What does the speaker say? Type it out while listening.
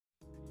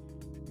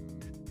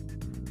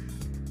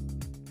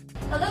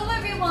Hello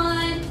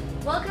everyone!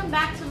 Welcome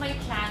back to my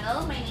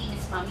channel. My name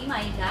is Mami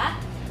Maika.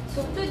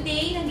 So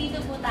today,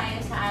 nandito po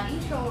tayo sa aming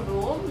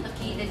showroom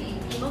located in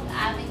Timog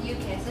Avenue,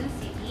 Quezon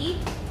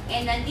City.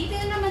 And nandito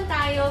na naman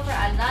tayo for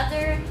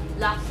another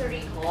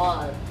luxury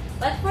haul.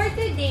 But for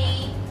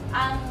today,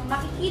 ang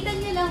makikita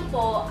niyo lang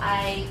po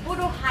ay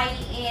puro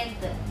high-end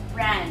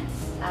brands.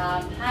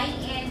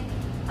 High-end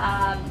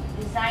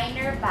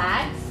designer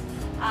bags.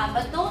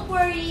 But don't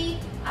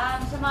worry,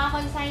 sa mga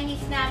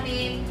consignees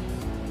namin,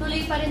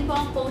 tuloy pa rin po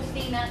ang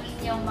posting ng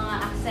inyong mga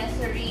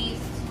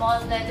accessories, small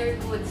leather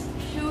goods,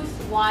 shoes,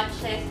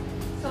 watches.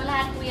 So,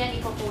 lahat po yan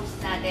ipopost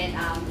natin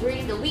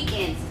during the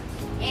weekends.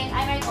 And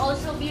I might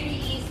also be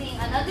releasing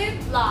another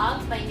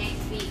vlog by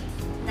next week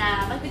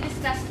na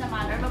mag-discuss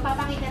naman or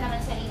magpapakita naman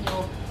sa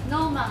inyo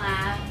ng mga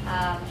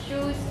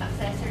shoes,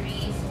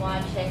 accessories,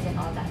 watches, and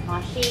all that.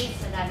 Mga shades,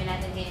 na dami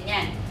natin ngayon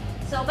yan.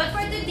 So, but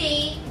for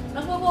today,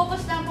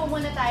 magpo-focus lang po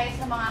muna tayo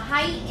sa mga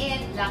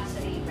high-end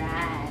luxury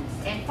brands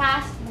and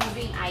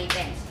fast-moving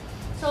items.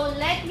 So,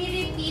 let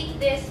me repeat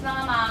this,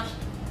 mga moms.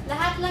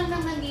 Lahat lang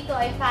ng nandito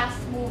ay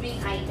fast-moving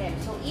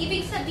items. So,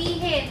 ibig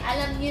sabihin,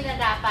 alam niyo na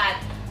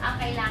dapat ang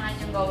kailangan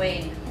nyong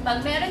gawin.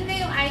 Pag meron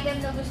kayong item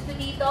na gusto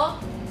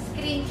dito,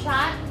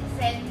 screenshot,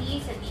 send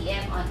me sa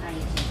DM on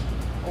IG.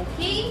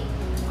 Okay?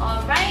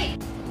 Alright.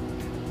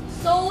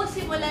 So,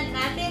 simulan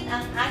natin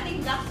ang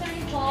ating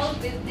luxury haul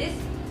with this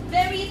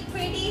very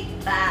pretty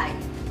bag.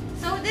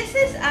 So, this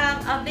is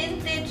a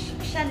vintage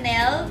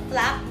Chanel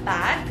flap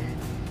bag.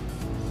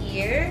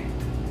 Here.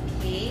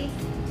 Okay.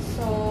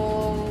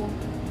 So,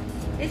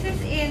 this is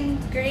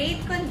in great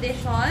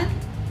condition.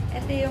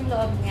 Ito yung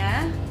loob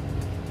niya.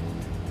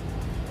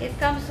 It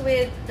comes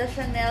with the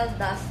Chanel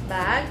dust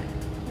bag.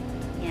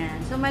 Yan.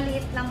 So,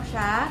 maliit lang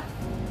siya.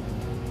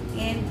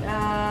 And,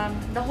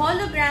 the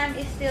hologram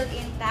is still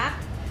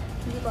intact.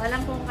 Hindi ko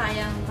alam kung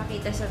kayang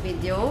makita sa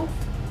video.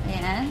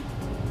 Ayan.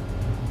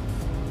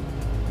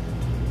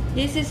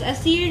 This is a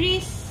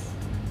series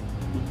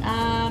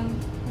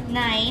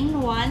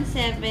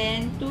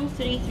 9172332.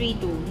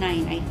 9,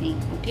 I think.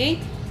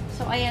 Okay?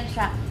 So, ayan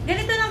siya.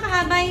 Ganito lang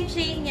kahaba yung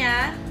chain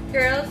niya.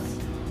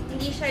 Girls,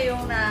 hindi siya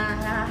yung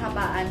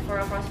nahahabaan for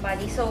a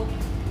crossbody. So,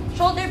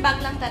 shoulder bag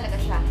lang talaga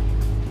siya.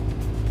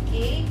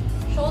 Okay?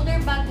 Shoulder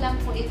bag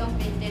lang po itong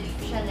vintage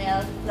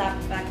Chanel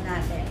flap bag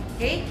natin.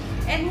 Okay?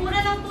 And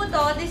mura lang po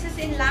to. This is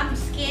in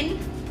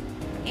lambskin.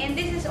 And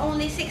this is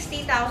only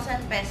 60,000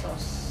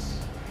 pesos.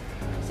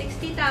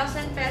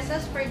 60,000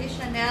 pesos for the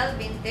Chanel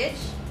vintage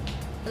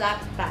flap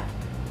bag.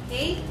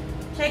 Okay?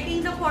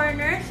 Checking the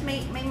corners.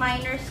 May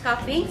minor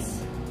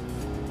scuffings.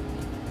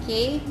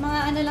 Okay?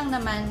 Mga ano lang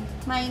naman.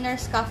 Minor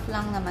scuff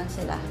lang naman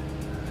sila.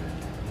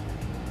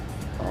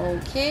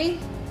 Okay?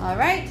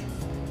 Alright.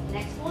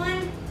 Next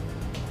one.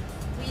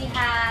 We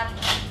have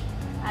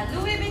a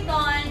Louis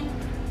Vuitton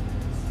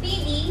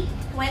Speedy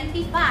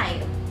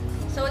 25.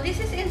 So,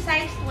 this is in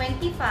size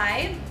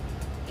 25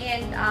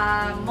 and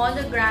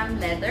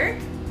monogram leather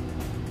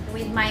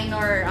with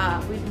minor,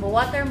 with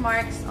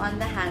watermarks on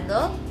the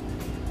handle.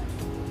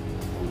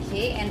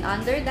 Okay, and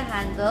under the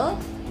handle,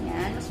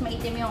 yan, mas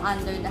maitim yung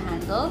under the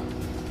handle.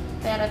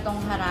 Pero itong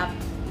harap,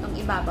 itong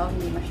ibabaw,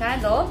 hindi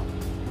masyado.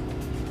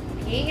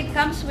 Okay, it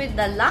comes with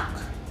the lock.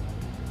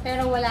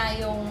 Pero wala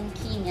yung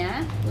key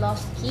niya,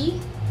 lost key.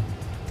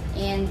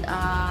 And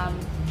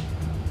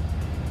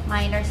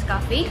minor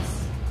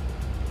scuffings.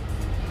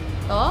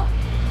 Ito.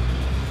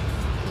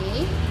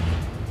 Okay.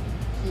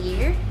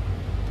 Here.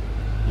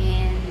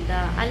 And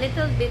a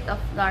little bit of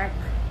dark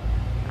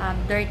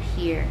dirt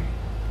here.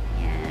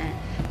 Yan.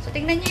 So,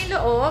 tingnan niyo yung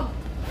loob.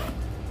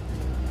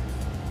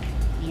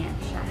 Yan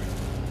siya.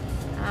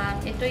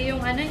 Ito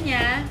yung ano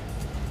niya.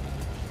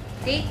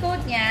 Date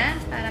code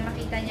niya. Para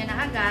makita niya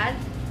na agad.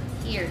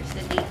 Here's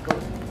the date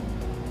code.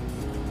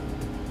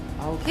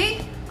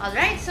 Okay.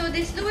 Alright. So,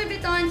 this Louis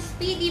Vuitton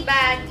Speedy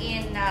bag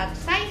in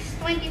size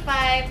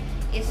 25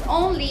 is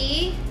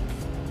only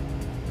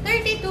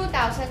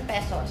 32,000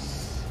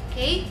 pesos.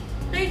 Okay?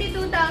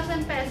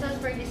 32,000 pesos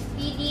for the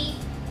Speedy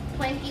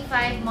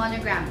 25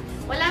 monogram.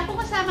 Wala po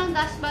kasamang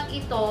dust bag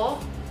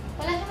ito.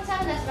 Wala siyang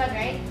kasamang dust bag,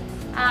 right?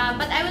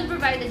 But I will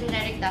provide the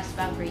generic dust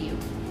bag for you.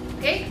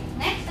 Okay?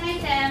 Next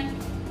item,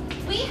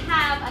 we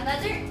have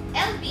another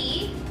LV.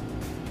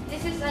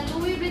 This is a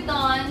Louis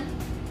Vuitton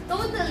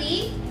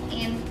totally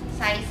in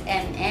size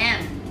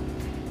MM.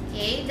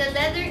 Okay? The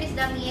leather is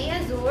Damier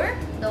Azur,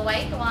 the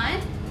white one.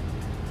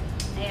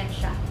 Ayan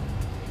siya.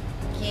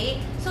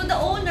 Okay? So, the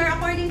owner,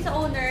 according sa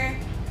owner,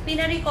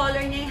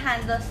 pina-recolor niya yung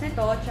handles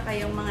nito tsaka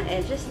yung mga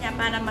edges niya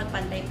para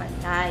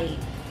magpantay-pantay.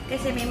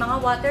 Kasi may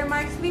mga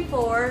watermarks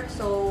before,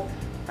 so,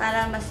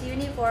 para mas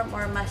uniform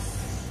or mas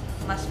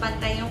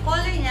pantay yung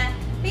color niya,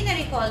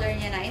 pina-recolor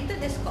niya na into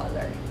this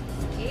color.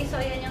 Okay? So,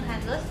 ayan yung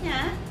handles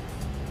niya.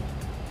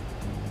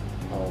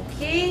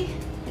 Okay.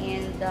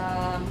 And,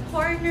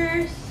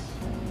 corners.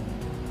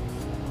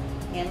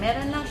 Ayan,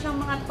 meron lang siyang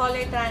mga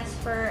color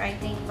transfer, I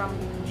think, from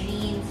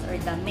jeans or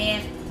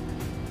damit.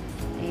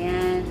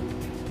 Ayan.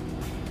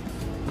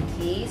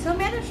 Okay. So,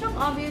 meron siyang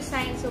obvious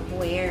signs of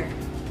wear.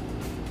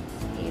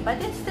 Okay,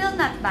 but it's still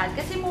not bad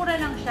kasi mura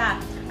lang siya.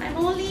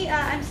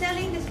 I'm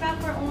selling this bag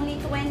for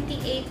only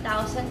 28,000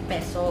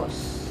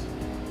 pesos.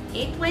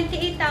 Okay,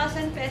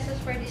 28,000 pesos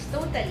for this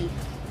totally.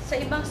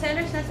 Sa ibang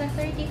sellers, nasa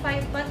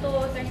 35 pa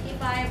to,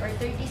 35 or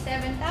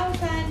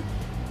 37,000.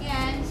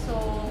 Yan,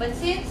 so, but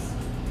since,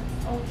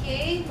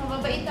 okay,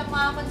 mababait ang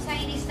mga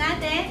consignees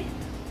natin,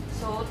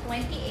 so,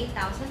 28,000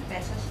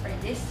 pesos for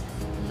this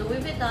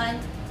Louis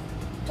Vuitton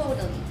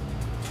totally.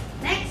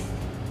 Next,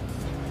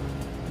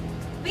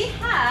 we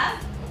have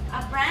a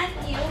brand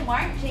new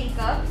Marc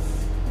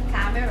Jacobs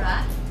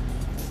camera,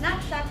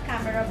 snapshot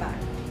camera bag.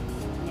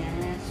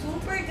 Yan,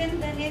 super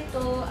ganda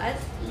nito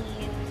as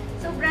in.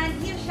 So, brand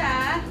new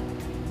siya.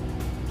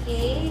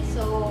 Okay,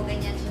 so,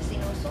 ganyan siya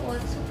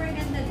sinusuot. Super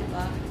ganda, di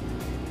ba?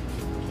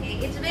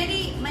 Okay, it's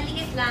very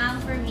maliit lang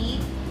for me.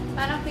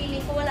 Parang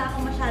feeling ko wala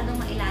akong masyadong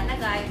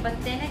mailalagay. But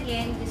then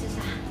again, this is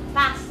a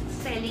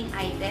fast-selling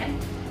item.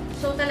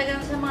 So,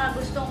 talagang sa mga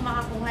gustong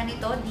makakuha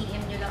nito,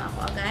 DM nyo lang ako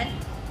agad.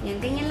 Yan,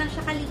 ganyan lang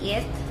siya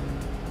kaliit.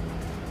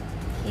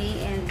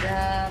 Okay, and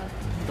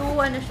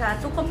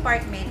two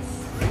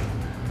compartments.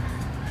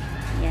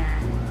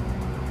 Yan.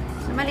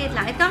 So, maliit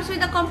lang. It comes with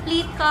the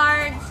complete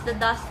cards, the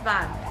dust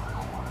bag.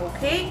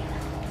 Okay?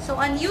 So,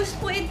 unused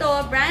po ito,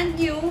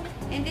 brand new,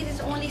 and this is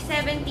only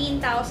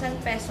 17,000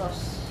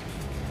 pesos.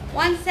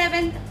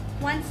 17,000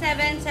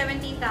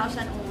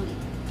 only.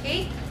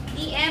 Okay?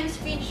 DM,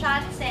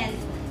 screenshot, send.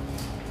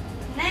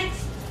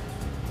 Next.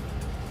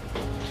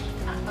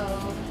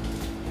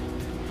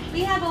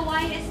 We have a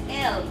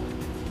YSL.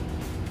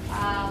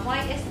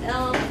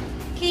 YSL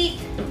Kate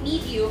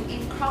medium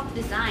in crop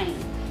design.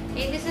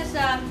 Okay, this is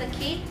the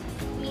Kate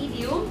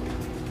medium.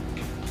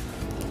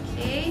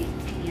 Okay,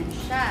 ayan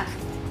siya.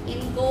 In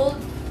gold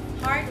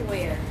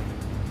hardware.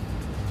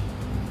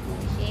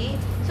 Okay,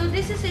 so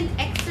this is in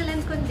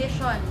excellent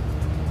condition.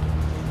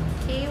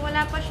 Okay,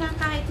 wala pa siyang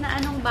kahit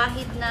na anong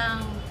bahid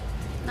ng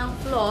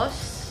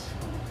flaws.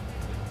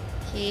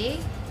 Okay,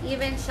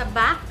 even sa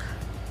back,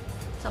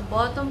 sa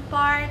bottom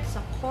part,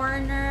 sa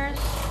corners.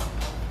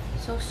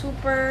 So,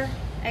 super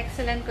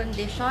excellent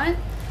condition.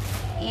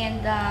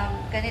 And,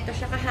 ganito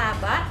siya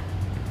kahaba.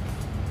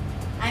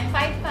 I'm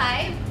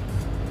 5'5".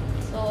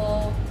 So,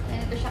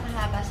 ganito siya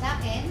kahaba sa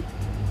akin.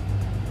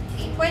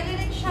 Okay, pwede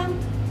rin siyang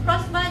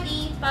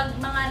crossbody pag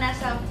mga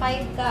nasa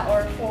 5 ka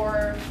or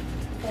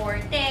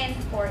 4'10",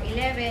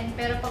 4'11".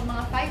 Pero pag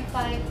mga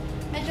 5'5",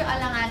 medyo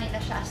alanganin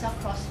na siya sa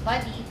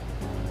crossbody.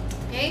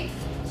 Okay?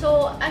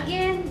 So,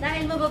 again,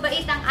 dahil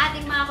mababait ang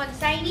ating mga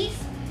consignees,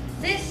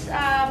 this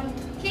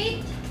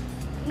Kate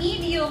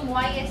medium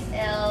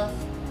YSL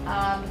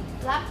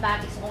flap bag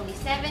is only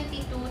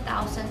 72,000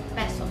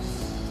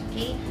 pesos.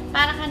 Okay?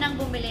 Para ka nang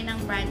bumili ng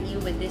brand new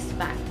with this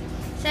bag.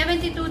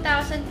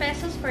 72,000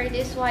 pesos for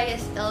this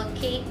YSL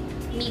Kate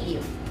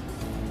medium.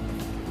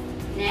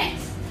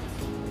 Next,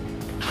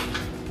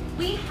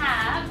 we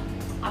have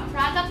a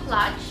Prada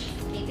clutch.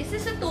 Okay, this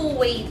is a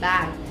two-way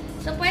bag.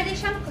 So, pwede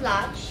siyang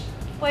clutch,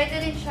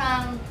 pwede rin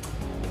siyang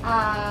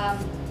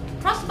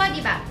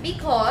crossbody bag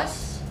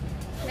because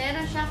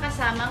meron siyang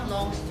kasamang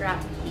long strap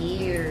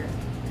here.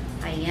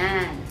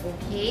 Ayan.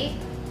 Okay.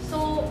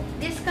 So,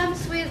 this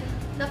comes with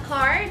the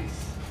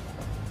cards.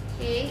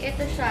 Okay.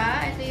 Ito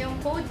siya. Ito yung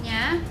code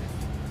niya.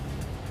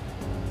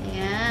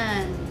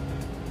 Ayan.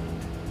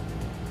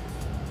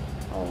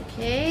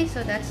 Okay.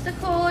 So, that's the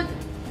code.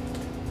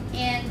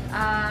 And,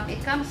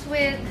 it comes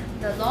with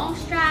the long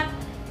strap,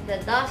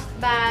 the dust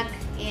bag,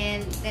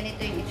 and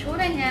ganito yung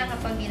itsura niya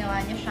kapag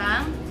ginawa niyo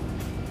siyang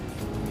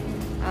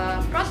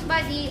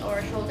crossbody or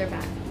shoulder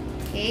bag.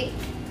 Okay?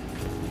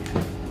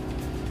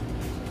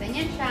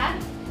 Ganyan siya.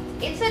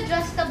 It's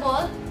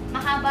adjustable.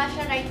 Mahaba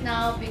siya right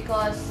now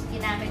because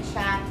ginamit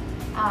siya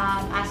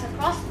as a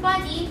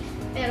crossbody,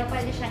 pero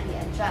pwede siyang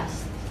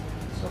i-adjust.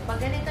 So, pag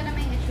ganito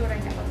naman yung itsura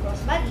niya pag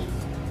crossbody.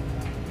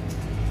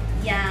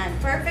 Yan.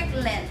 Perfect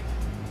length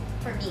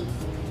for me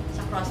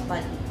sa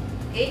crossbody.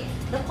 Okay?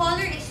 The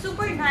color is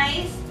super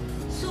nice.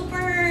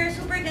 Super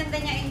ganda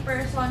niya in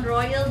person.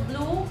 Royal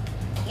blue.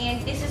 And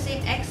this is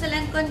in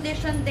excellent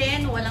condition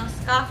din. Walang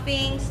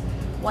scuffings,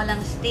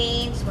 walang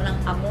stains,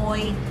 walang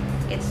amoy.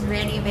 It's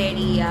very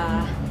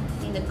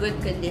in a good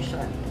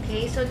condition.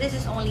 Okay, so this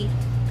is only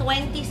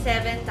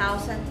 27,000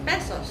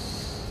 pesos.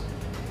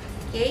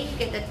 Okay, you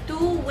get a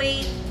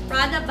two-way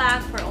Prada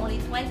bag for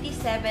only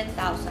 27,000.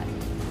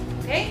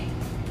 Okay,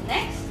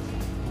 next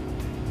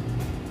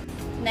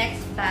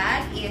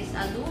bag is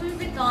a Louis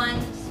Vuitton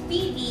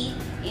Speedy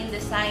in the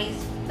size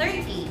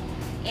 30.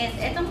 And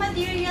itong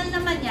material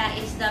naman niya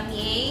is the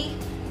Miei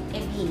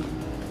Ebin.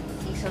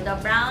 Okay, so the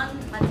brown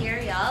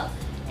material.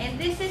 And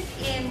this is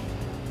in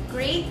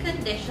great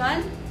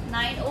condition.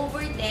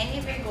 9/10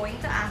 if you're going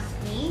to ask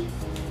me.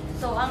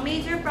 So, ang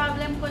major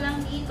problem ko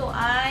lang dito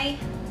ay,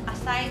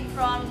 aside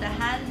from the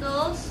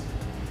handles,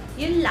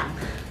 yun lang.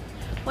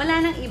 Wala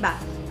nang iba.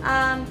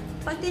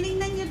 Pag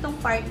tinignan nyo itong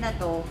part na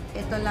to,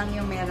 ito lang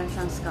yung meron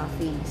siyang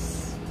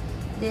scuffings.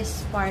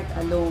 This part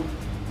alone.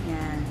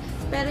 Yan.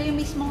 Pero yung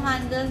mismong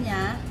handle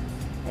niya,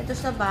 ito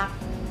sa back,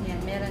 yan,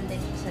 meron din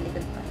siya sa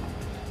likod pa.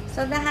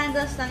 So, the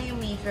handles lang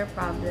yung major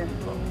problem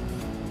ko.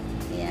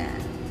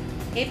 Ayan.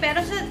 Okay,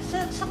 pero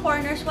sa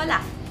corners, wala.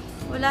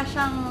 Wala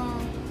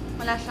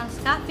siyang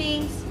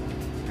scuffings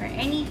or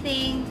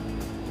anything.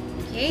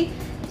 Okay?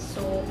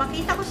 So,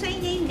 pakita ko sa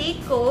inyo yung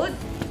date code.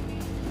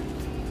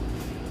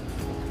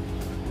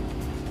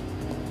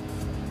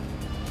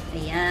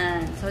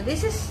 Ayan. So,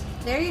 this is,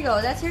 there you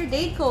go. That's your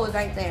date code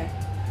right there.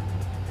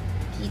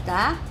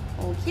 Kita?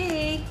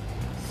 Okay.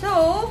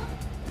 So,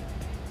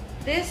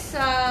 this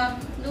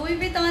Louis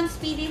Vuitton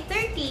Speedy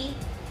 30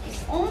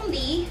 is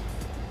only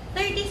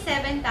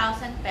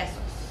 37,000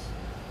 pesos.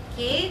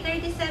 Okay?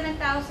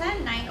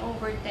 37,000,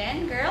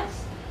 9/10, girls.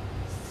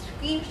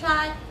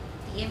 Screenshot,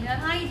 DM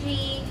on IG.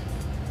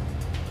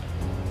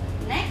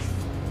 Next,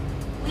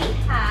 we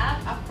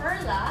have a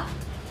Perla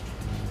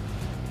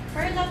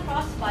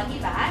crossbody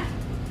bag.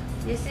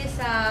 This is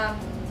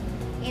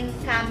in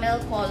camel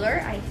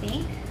color, I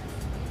think.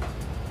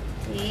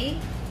 Okay.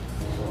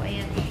 So,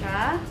 ayan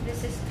siya.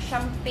 This is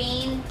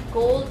champagne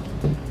gold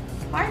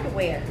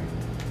hardware.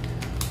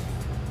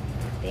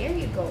 There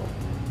you go.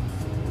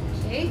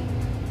 Okay.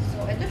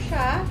 So, ito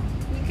siya.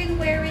 You can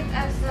wear it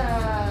as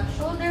a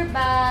shoulder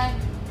bag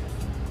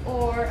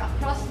or a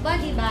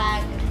crossbody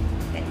bag.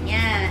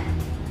 Ganyan.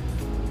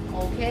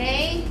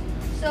 Okay.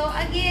 So,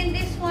 again,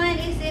 this one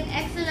is in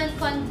excellent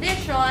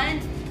condition.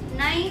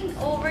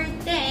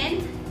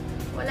 9/10.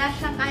 Wala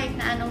siyang kahit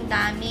na anong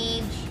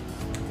damage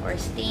or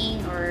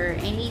stain or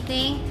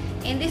anything.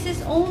 And this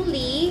is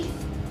only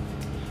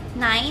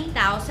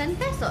 9,000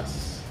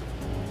 pesos.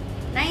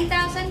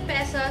 9,000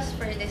 pesos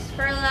for this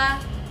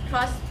Perla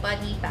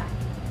crossbody bag.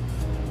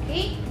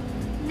 Okay?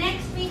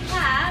 Next, we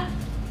have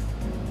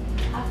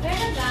a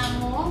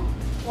Ferragamo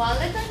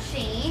wallet and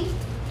chain.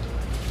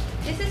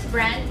 This is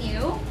brand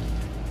new.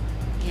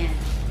 Yan.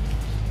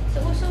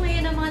 So, uso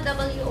ngayon ng mga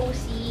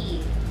WOC.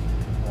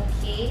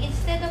 Okay?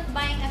 Instead of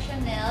buying a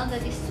Chanel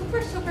that is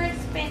super, super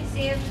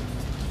expensive,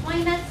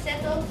 why not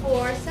settle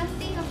for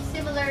something of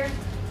similar,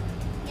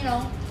 you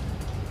know,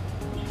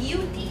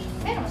 beauty?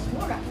 Pero mas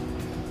mura.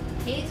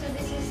 Okay? So,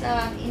 this is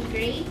in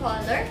gray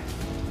color.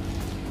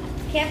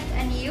 Kept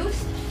and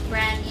used.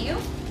 Brand new.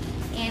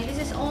 And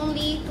this is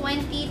only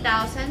 20,000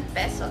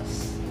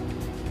 pesos.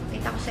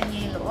 Kita ko sa inyo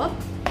yung loob.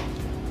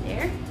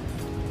 There.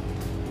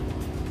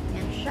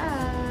 Yan siya.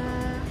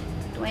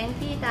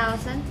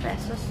 20,000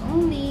 pesos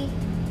only.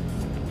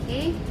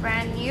 Okay,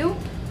 brand new.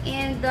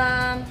 And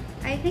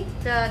I think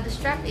the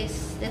strap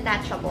is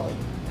detachable.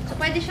 So,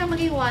 pwede siyang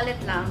maging wallet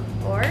lang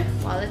or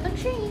wallet and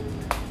chain.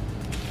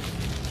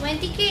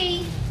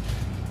 20K.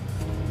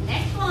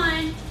 Next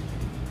one.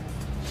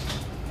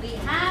 We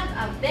have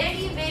a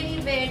very, very,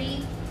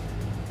 very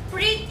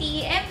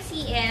pretty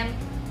MCM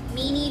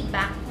mini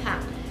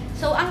backpack.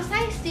 So, ang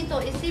size nito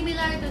is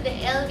similar to the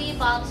LV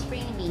Palm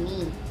Spring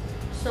Mini.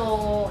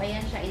 So,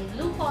 ayan siya in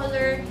blue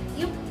color.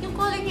 Yung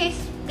color niya is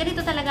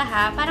ganito talaga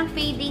ha. Parang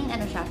fading,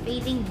 ano siya,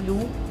 fading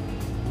blue.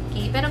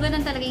 Okay, pero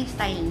ganun talaga yung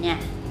style niya.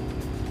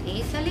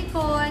 Okay, sa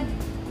likod,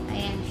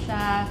 ayan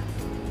siya.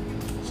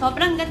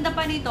 Sobrang ganda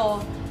pa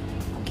nito.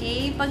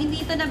 Okay, pag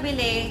hindi ito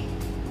nabili,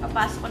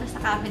 papasok ko na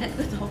sa cabinet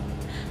ko to.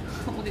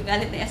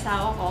 Magagalit na yung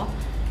asawa ko.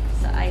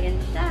 So, ayan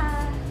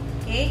siya.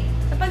 Okay,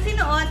 so pag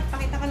sinuot,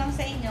 pakita ko lang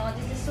sa inyo.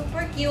 This is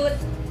super cute.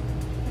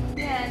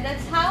 Yeah,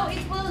 that's how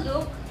it will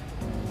look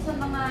sa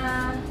mga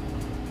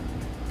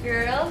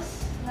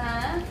girls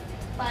na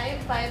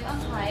 5'5"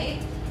 ang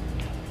height.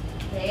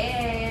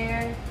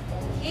 There.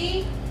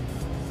 Okay.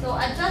 So,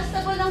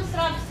 adjustable ang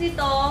straps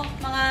nito,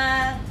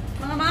 mga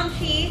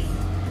momshies.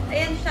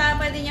 Ayan siya,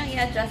 pwede niyang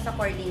i-adjust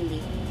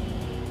accordingly.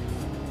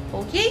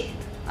 Okay?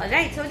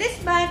 Alright, so this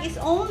bag is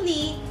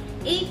only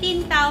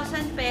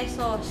 18,000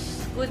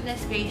 pesos.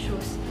 Goodness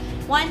gracious.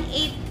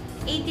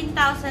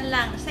 18,000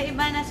 lang. Sa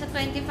iba, nasa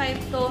 25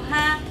 to,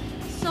 ha?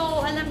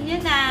 So, alam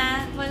niyo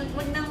na, wag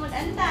nang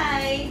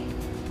mag-antay.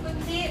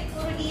 Kundi,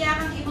 puro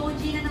iyakang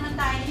emoji na naman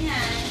tayo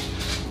niyan.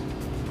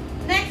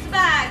 Next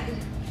bag.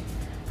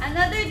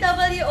 Another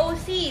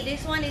WOC.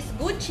 This one is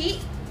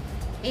Gucci.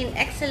 In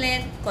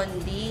excellent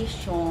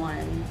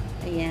condition.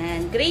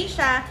 Ayan. Gray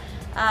siya.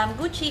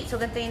 Gucci. So,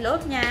 ganito yung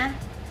loob niya.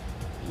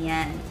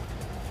 Ayan.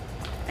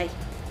 Ay.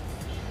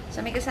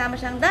 So, may kasama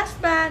siyang dust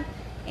bag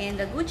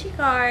and the Gucci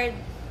card.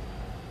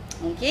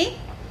 Okay?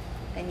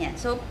 Ganyan.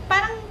 So,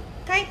 parang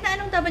kahit na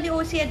anong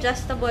WOC,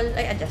 detachable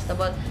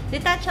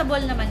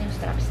naman yung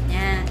straps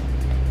niya.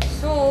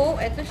 So,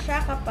 ito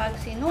siya kapag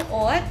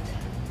sinuot.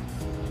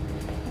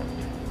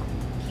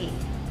 Okay.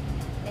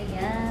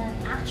 Ayan.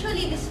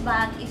 Actually, this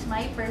bag is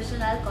my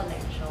personal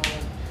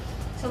collection.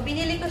 So,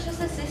 binili ko siya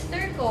sa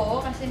sister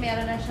ko kasi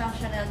meron na siyang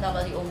Chanel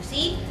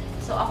WOC.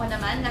 So, ako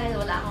naman, dahil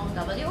wala akong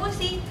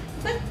WOC,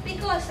 but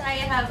because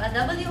I have a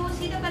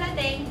WOC na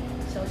parating,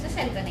 so,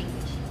 sasell ko na yung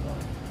Gucci ko.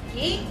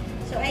 Okay?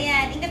 So,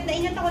 ayan. Ingat na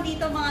ingat ako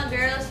dito mga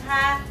girls,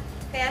 ha?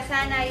 Kaya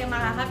sana yung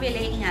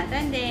makakabili,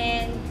 ingatan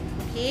din.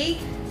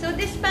 Okay? So,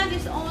 this bag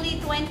is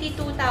only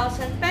 22,000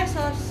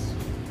 pesos.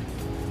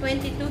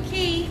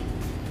 22K.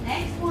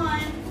 Next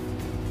one.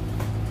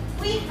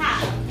 We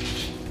have,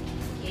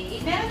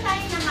 okay, meron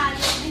tayong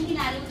nahalo. May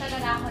hinalo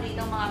talaga ako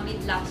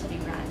luxury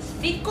brands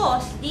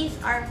because these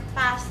are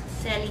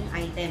fast-selling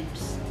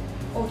items.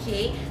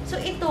 Okay? So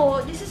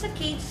ito, this is a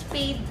Kate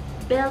Spade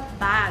belt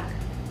bag.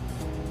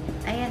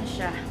 Ayan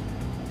siya.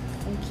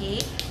 Okay?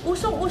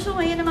 Usong-uso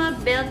ngayon ng mga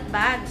belt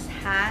bags,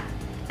 ha?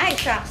 Ay,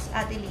 shucks,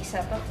 Ate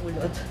Lisa,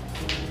 papulot.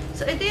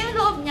 So ito yung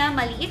loob niya,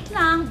 maliit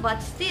lang, but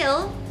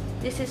still,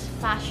 this is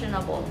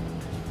fashionable.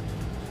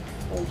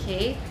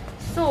 Okay?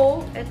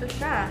 So, ito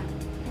siya.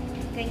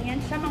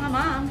 Ganyan siya, mga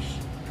moms.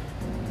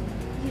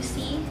 You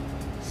see?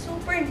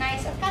 Super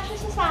nice. At kasya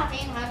siya sa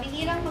akin, ha?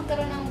 Bihirang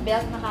magkaroon ng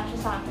belt na kasya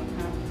sa akin,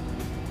 ha?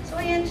 So,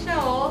 ayan siya,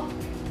 oh.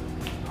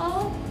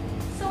 Oh,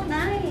 so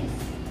nice.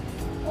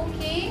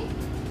 Okay.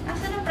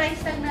 Asan ang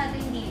price tag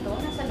natin dito?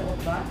 Nasa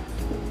loob ba?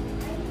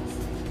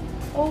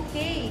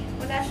 Okay.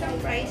 Wala siyang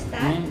price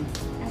tag.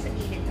 Nasa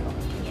gilid ako.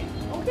 Ayan.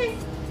 Okay.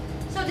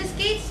 So, this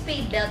Kate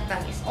Spade belt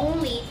bag is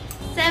only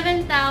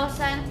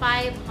 7,500.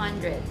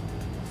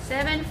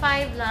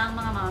 7,500 lang,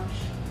 mga moms.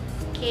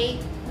 Okay?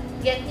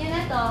 Get nyo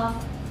na to.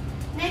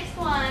 Next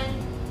one,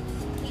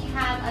 we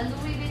have a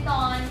Louis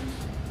Vuitton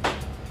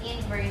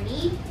in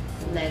Vernis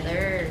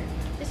leather.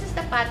 This is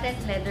the patent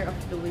leather of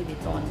Louis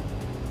Vuitton.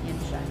 Yan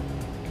siya.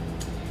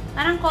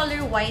 Parang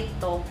color white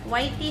to.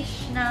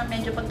 Whitish na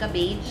medyo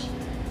pagka-beige.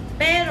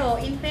 Pero,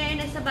 in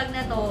fairness sa bag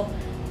na to,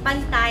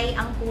 pantay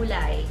ang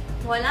kulay.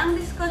 Walang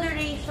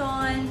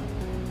discoloration.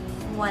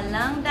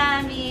 Walang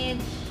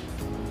damage.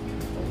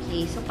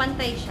 Okay, so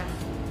pantay siya.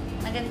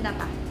 Maganda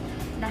pa.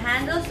 The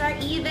handles are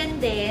even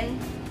din.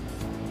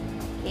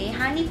 Okay,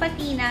 honey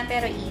patina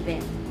pero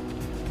even.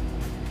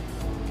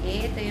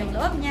 Okay, ito yung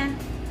loob niya.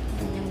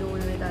 Ito yung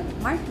Louis Vuitton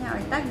mark niya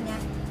or tag niya.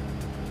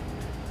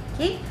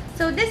 Okay,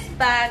 so this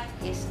bag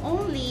is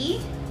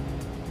only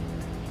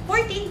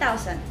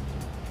 14,000.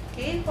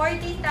 Okay,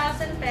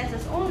 14,000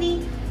 pesos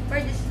only for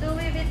this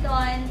Louis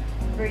Vuitton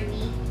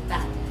Vernis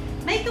bag.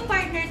 May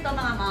kapartner to,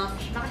 mga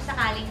moms. Baka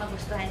sakaling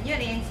magustuhan nyo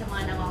rin sa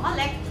mga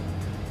nang-collect.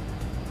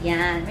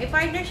 Yan. May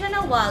partner siya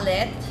na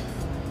wallet.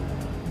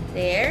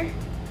 There.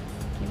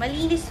 Okay,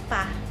 malinis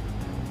pa.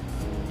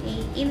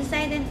 Okay,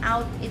 inside and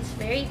out, it's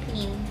very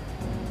clean.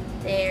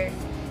 There.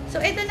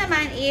 So, ito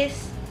naman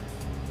is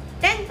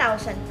 10,000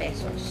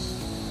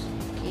 pesos.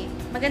 Okay.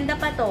 Maganda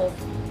pa to.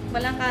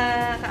 Walang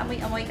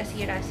kaamoy-amoy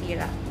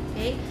kasira-sira.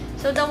 Okay.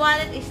 So, the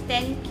wallet is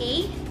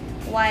 10K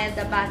while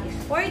the bag is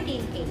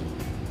 14K.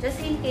 Just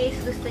in case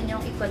gusto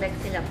nyong i-collect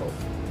sila po.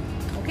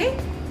 Okay?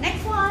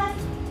 Next one.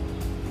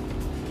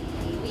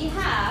 Okay, we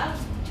have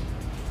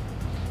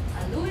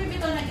a Louis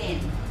Vuitton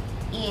again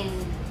in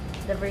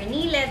the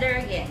Vernis leather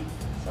again.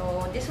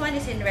 So, this one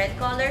is in red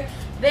color.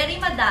 Very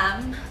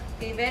madam.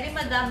 Okay, very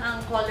madam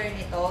ang color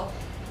nito.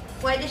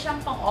 Pwede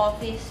siyang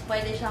pang-office,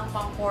 pwede siyang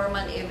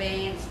pang-formal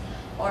events,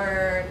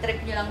 or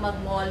trip nyo lang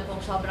mag-mall kung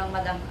sobrang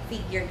madam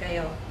figure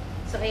kayo.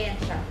 So, ayan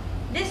siya.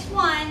 This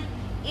one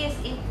is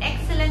in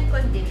excellent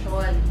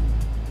condition.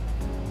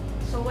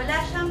 So,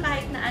 wala siyang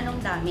kahit na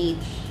anong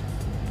damage.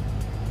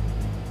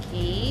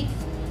 Okay.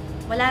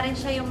 Wala rin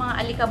siya yung mga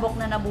alikabok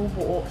na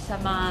nabubuo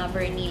sa mga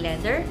Vernis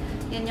leather.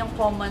 Yan yung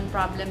common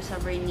problem sa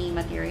Vernis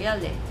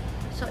material eh.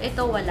 So,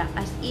 ito wala.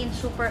 As in,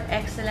 super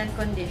excellent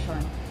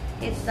condition.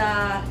 It's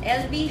a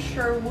LV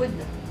Sherwood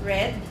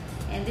red.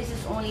 And this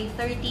is only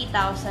 30,000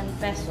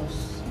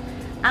 pesos.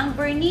 Ang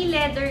Vernis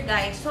leather,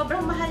 guys,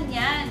 sobrang mahal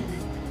niyan.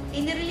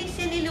 Inirelease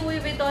yan ni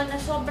Louis Vuitton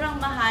na sobrang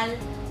mahal,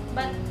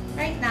 but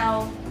right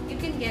now, you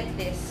can get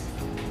this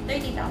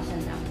 30,000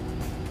 lang.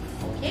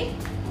 Okay?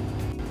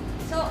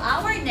 So,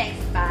 our next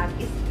bag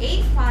is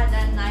a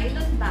Fada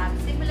nylon bag,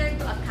 similar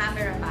to a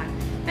camera bag.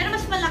 Pero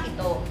mas malaki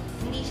to.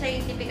 Hindi siya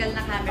yung typical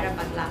na camera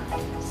bag lang.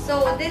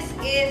 So, this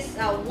is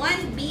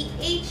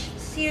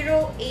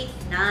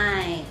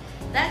 1BH089.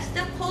 That's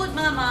the code,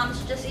 mga moms,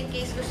 just in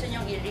case gusto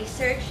nyong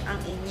i-research ang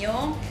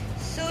inyong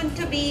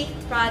soon-to-be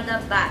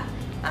Prada bag.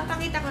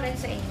 Papakita ko rin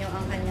sa inyo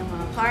ang kanyang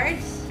mga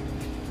cards.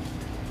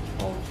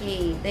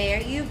 Okay,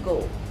 there you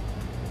go.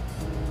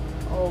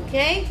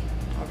 Okay?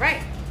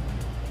 Alright.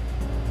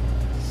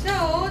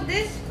 So,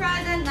 this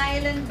Prada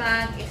nylon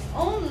bag is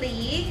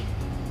only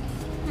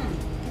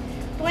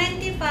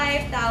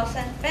 25,000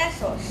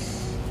 pesos.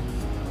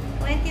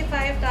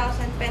 25,000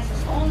 pesos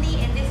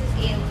only, and this is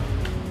in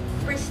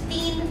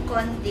pristine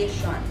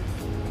condition.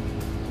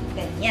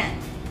 Ganyan.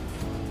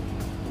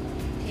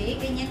 Okay,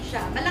 ganyan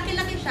siya.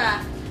 Malaki-laki siya.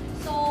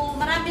 So,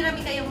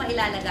 marami-rami kayong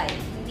mailalagay.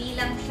 Hindi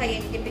lang siya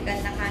yung typical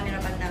na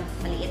camera bag na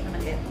maliit na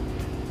maliit.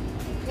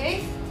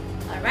 Okay?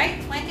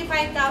 Alright,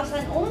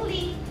 25,000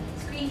 only.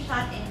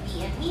 Screenshot and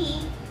DM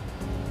me.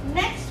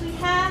 Next, we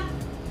have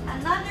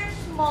another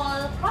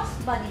small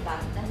crossbody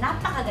bag na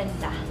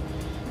napakaganda.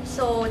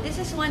 So,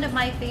 this is one of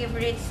my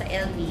favorites sa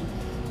LV.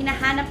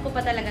 Hinahanap ko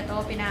pa talaga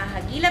to,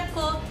 pinahagilap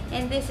ko,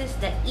 and this is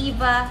the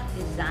Eva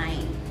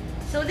design.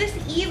 So, this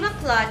Eva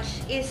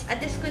clutch is a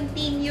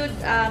discontinued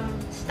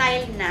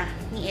style na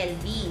ni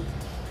LV.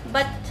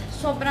 But,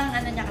 sobrang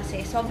ano niya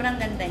kasi, sobrang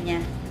ganda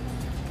niya.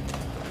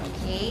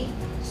 Okay?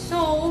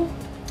 So,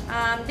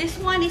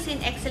 this one is in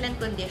excellent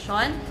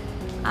condition.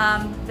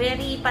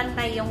 Very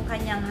pantay yung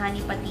kanyang honey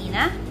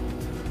patina.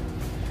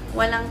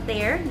 Walang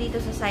tear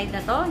dito sa side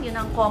na to. Yun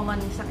ang common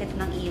sakit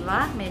ng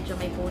Eva. Medyo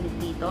may punit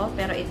dito.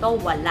 Pero ito,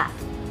 wala.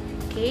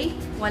 Okay?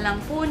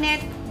 Walang punit,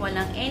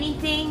 walang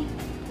anything,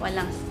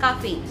 walang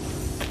scuffings.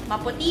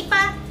 Maputi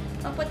pa.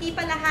 Maputi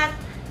pa lahat.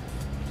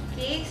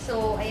 Okay?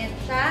 So, ayan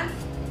siya.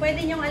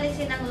 Pwede nyong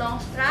alisin ang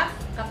long strap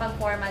kapag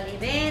formal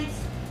events.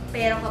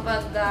 Pero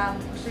kapag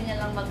gusto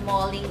niya lang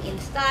mag-malling in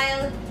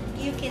style,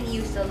 you can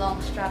use the long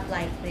strap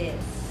like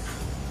this.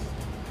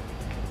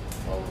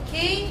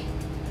 Okay?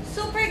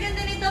 Super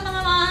ganda nito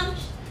mga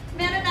moms.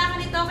 Meron na ako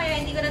nito kaya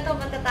hindi ko na ito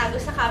matatago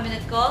sa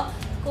cabinet ko.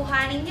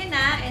 Kuhanin niya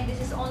na and this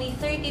is only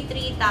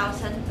 33,000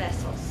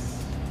 pesos.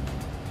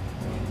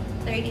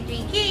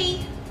 33K.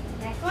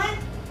 Next one.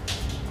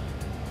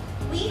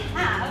 We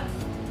have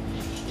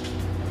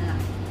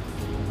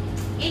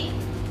okay.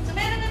 So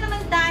meron na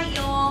naman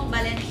tayong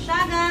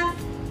Balenciaga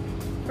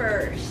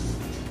First.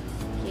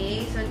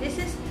 Okay, so this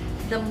is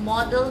the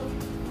model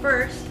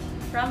First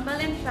from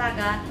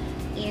Balenciaga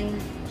in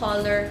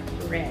color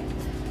red.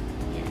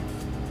 Yan.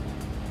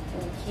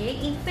 Okay,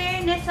 in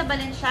fairness sa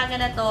Balenciaga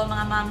na to,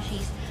 mga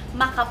momshies,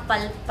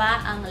 makapal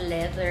pa ang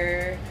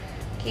leather.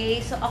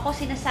 Okay, so ako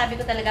sinasabi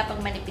ko talaga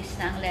pag manipis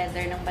na ang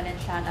leather ng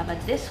Balenciaga.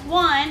 But this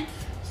one,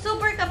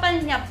 super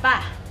kapal niya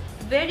pa.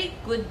 Very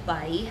good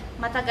buy.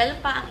 Matagal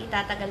pa ang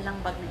itatagal ng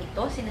bag na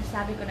ito.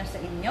 Sinasabi ko na sa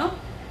inyo.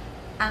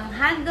 Ang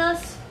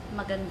handles,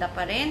 maganda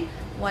pa rin.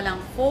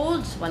 Walang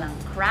folds, walang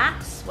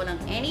cracks,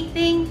 walang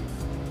anything.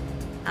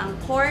 Ang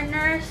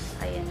corners,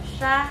 ayan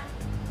siya.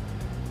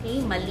 Okay,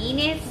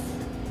 malinis.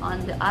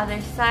 On the other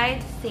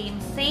side, same.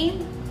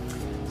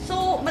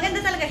 So,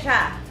 maganda talaga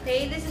siya.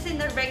 Okay, this is in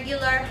the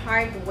regular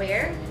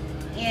hardware.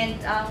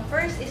 And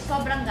first is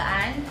sobrang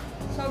gaan.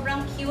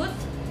 Sobrang cute.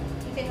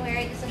 You can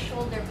wear it as a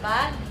shoulder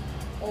bag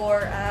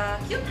or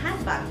a cute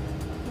handbag.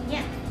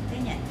 Yan,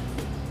 ganyan.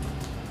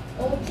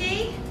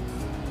 Okay.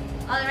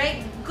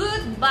 Alright,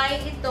 good buy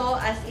ito,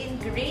 as in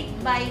great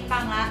buy pa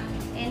nga.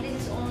 And this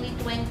is only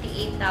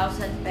 28,000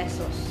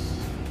 pesos.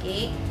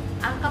 Okay?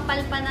 Ang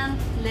kapal pa ng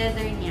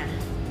leather niya.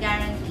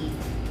 Guaranteed.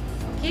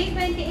 Okay,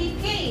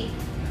 28K.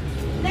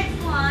 Next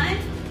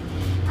one,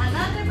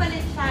 another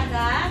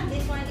Balenciaga.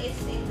 This one is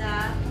in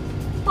the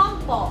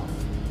pom-pom.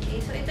 Okay,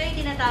 so ito yung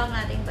tinatawag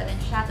nating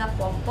Balenciaga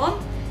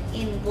pom-pom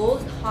in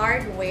gold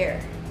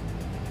hardware.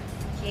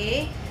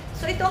 Okay?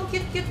 So ito ang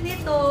cute-cute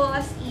nito,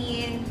 as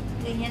in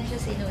ganyan siya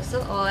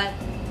sinusuot.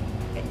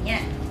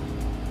 Ganyan.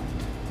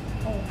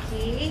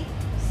 Okay.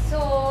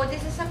 So,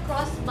 this is a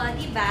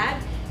crossbody bag.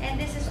 And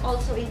this is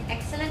also in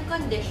excellent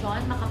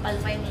condition. Makapal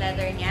pa yung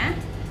leather niya.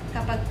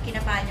 Kapag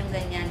kinapaan yung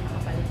ganyan,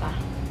 makapal pa.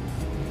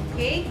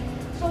 Okay.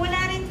 So, wala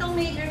rin tong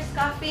major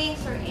scuffings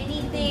or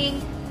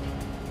anything.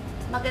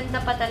 Maganda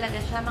pa talaga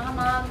siya, mga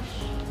moms.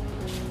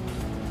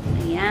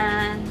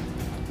 Ayan.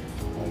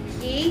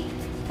 Okay.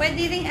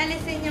 Pwede rin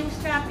alisin yung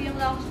strap, yung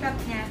long strap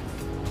niya.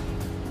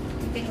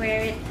 You can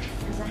wear it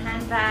as a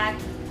handbag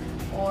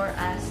or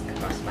as a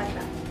crossbody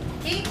bag.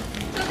 Okay?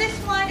 So this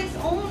one is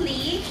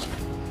only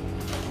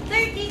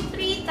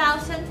 33,000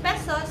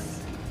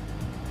 pesos.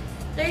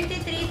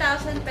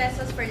 33,000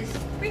 pesos for this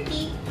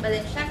pretty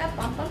Balenciaga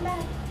pom-pom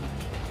bag.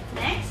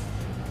 Next,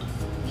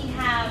 we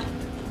have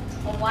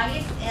a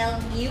YSL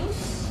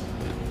Muse.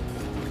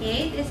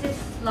 Okay, this is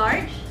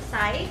large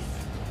size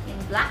in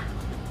black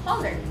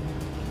color.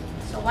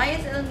 So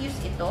YSL Muse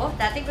ito.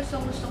 Dati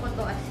gusto ko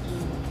to as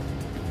in.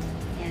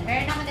 Yan.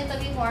 Meron ako nito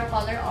before,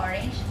 color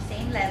orange,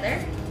 same leather.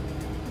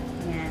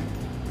 Yan.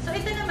 So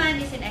ito naman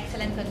is in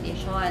excellent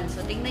condition.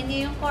 So tingnan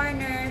niyo yung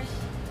corners.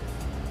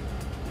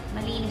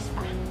 Malinis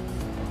pa.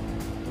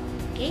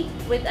 Okay?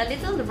 With a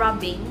little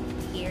rubbing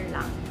here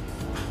lang.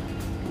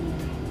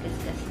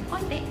 Gasgas ng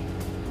konti.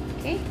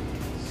 Okay?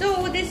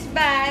 So this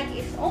bag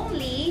is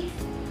only,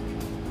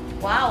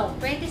 wow,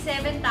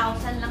 27,000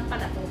 lang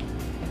pala to.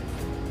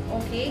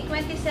 Okay?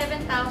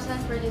 27,000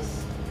 for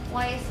this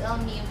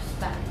YSL Muse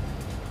bag.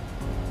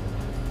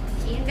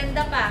 Ang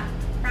ganda pa.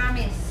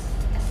 Promise.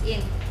 As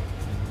in.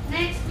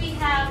 Next, we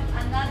have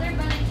another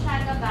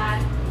Balenciaga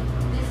bag.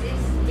 This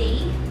is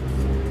Day.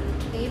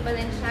 Okay,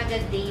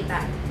 Balenciaga Day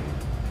bag.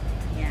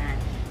 Yan.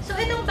 So,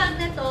 itong bag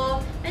na to,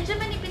 medyo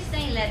manipis na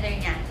yung leather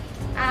niya.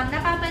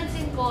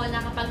 Napapansin ko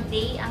na kapag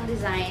Day ang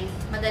design,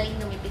 madaling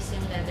lumipis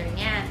yung leather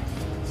niya.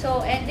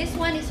 So, and this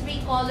one is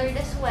recolored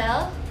as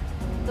well.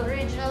 The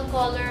original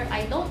color,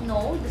 I don't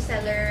know. The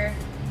seller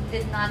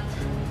did not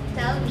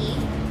tell me,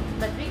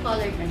 but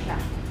recolored na siya.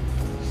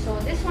 So,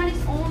 this one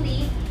is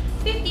only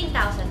 15,000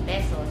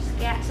 pesos.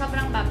 Kaya,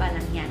 sobrang baba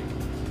lang yan.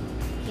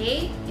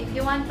 Okay? If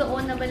you want to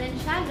own a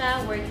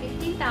Balenciaga worth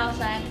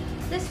 15,000,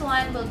 this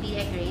one will be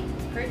a great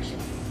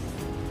purchase.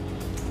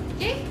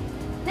 Okay?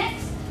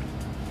 Next.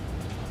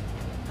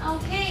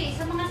 Okay,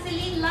 sa mga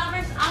Celine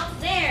lovers out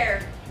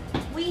there,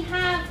 we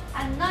have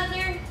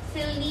another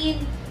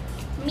Celine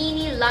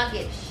mini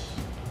luggage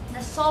na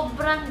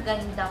sobrang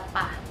ganda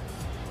pa.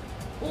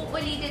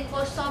 Uulitin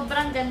ko,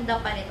 sobrang ganda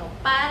pa nito.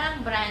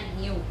 Parang brand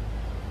new.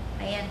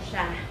 Ayan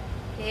siya.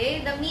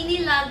 Okay? The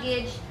mini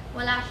luggage,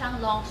 wala siyang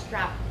long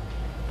strap.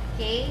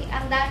 Okay?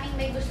 Ang daming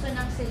may gusto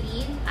ng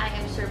Celine. I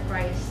am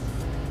surprised.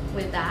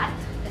 with that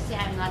kasi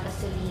I'm not a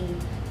Celine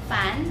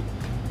fan.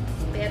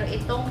 Pero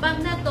itong bag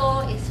na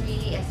to is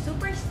really a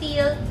super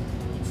steal.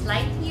 It's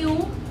like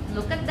new.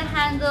 Look at the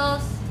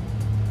handles.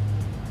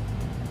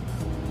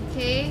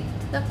 Okay,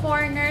 the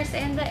corners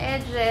and the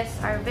edges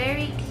are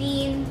very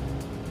clean.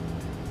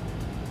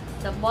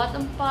 The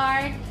bottom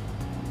part,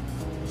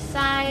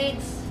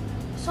 sides,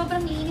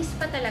 sobrang linis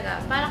pa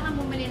talaga. Para kang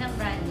bumili ng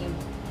brand new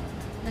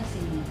na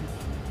Celine.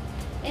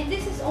 And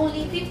this is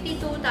only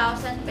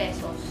 52,000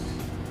 pesos.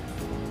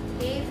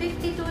 Okay,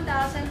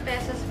 52,000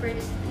 pesos for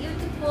this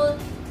beautiful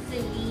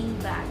Celine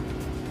bag.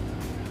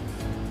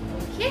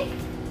 Okay,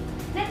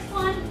 next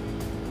one.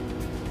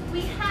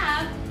 We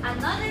have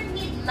another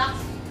mid-lux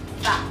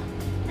bag.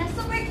 That's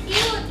super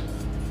cute.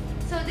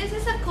 So this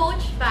is a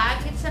Coach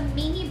bag. It's a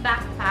mini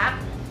backpack.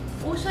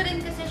 Uso rin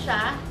kasi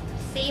siya,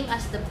 same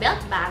as the belt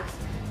bags.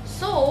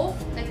 So,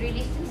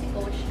 nag-release din si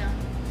Coach ng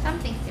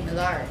something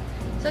similar.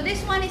 So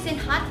this one is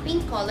in hot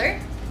pink color.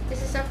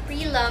 This is a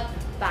pre-loved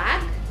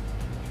bag.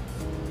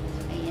 So,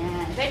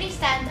 ayan. Very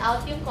stand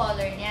out yung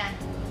color niya.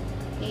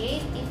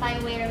 Okay, if I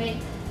wear it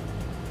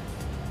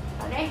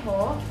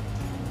pareho,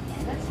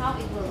 and that's how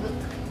it will look.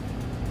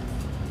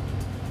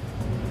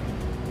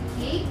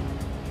 Okay.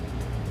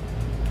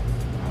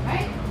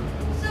 Alright.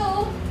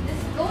 So,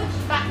 this Coach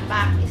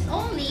backpack is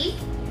only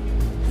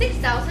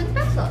 6,000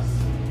 pesos.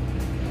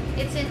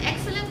 It's in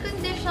excellent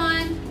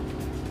condition.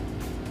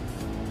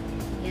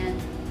 Yan.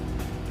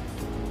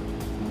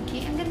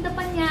 Okay, ang ganda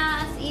pa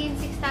niya. As in,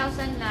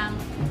 6,000 lang.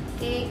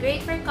 Okay,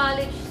 great for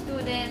college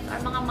students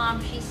or mga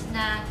momshies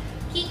na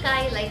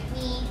kikay like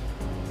me.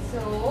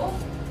 So,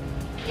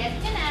 get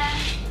nyo na.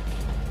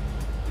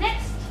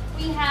 Next,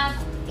 we have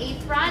a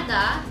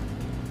Prada.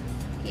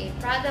 Okay,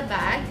 Prada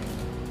bag.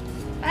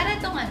 Para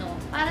itong ano,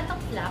 para itong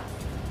flap.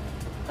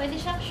 Pwede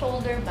siyang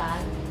shoulder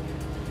bag.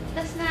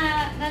 Tapos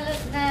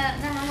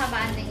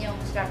nahahabaan din yung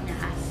strap niya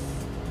as.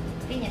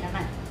 Tingnan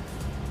naman.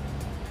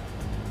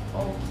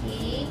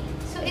 Okay.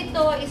 So,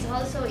 ito is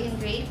also in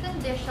great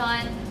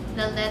condition.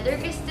 The leather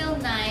is still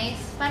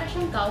nice. Para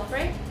siyang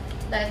Calfred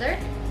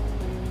leather.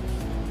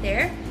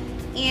 There.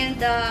 And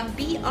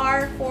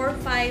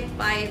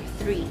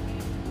BR4553.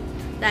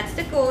 That's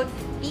the code.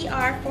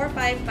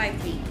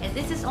 BR4553. And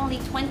this is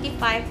only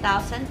 25,000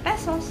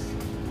 pesos.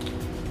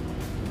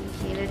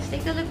 Okay, let's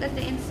take a look at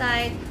the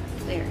inside.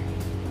 There.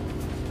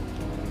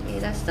 Okay,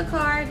 that's the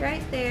card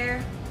right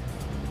there.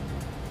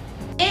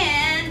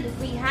 And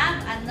we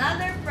have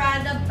another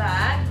Prada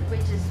bag,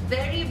 which is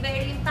very,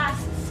 very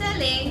fast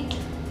selling.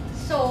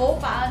 So,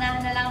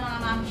 paunahan na lang mga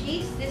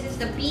mamshies. This is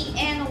the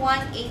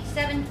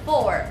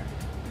BN1874.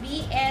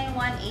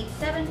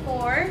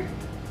 BN1874.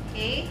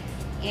 Okay.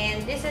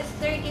 And this is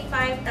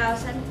 35,000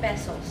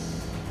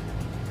 pesos.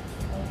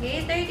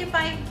 Okay,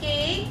 35K.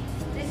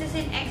 This is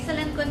in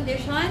excellent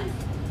condition.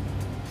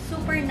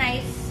 Super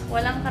nice.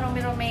 Walang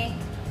karumi-rumi.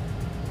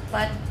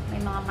 But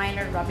may mga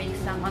minor rubbings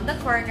lang on the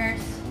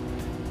corners.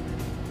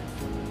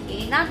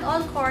 Okay, not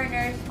all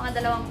corners.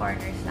 Mga dalawang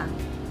corners lang.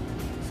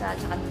 Isa,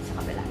 tsaka dun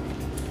sa kabila.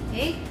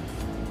 Okay.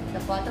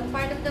 The bottom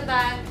part of the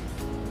bag.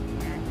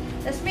 Yan.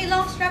 Tapos may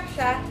long strap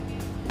siya.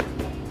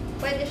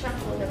 Pwede siyang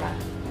shoulder bag.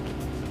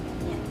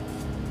 Yan.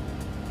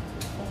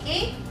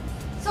 Okay.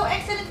 So,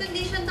 excellent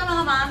condition to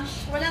mga moms.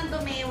 Walang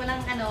dumi,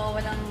 walang ano,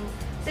 walang...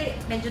 Kasi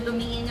medyo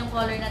dumiin yung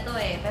color na to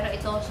eh. Pero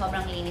ito,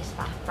 sobrang linis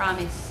pa.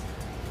 Promise.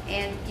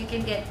 And you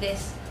can get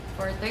this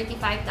for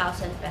 35,000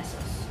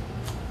 pesos.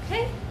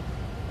 Okay?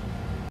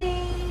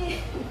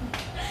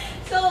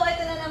 So,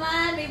 ito na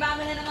naman. May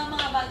bago na naman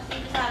mga bags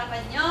dito sa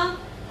harapan nyo.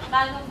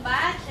 Bagong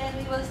batch. And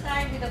we will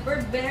start with the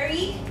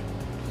Burberry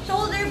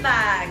shoulder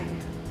bag.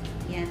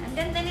 Yan. Ang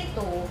ganda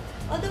nito.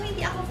 Although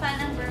hindi ako fan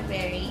ng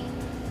Burberry.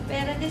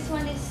 Pero this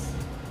one is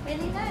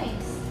really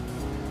nice.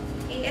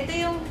 Okay, ito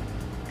yung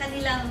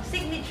kanilang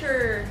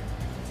signature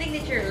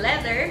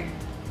leather.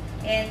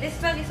 And this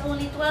bag is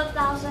only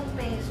 12,000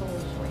 pesos.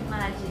 So,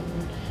 imagine.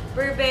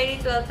 Burberry,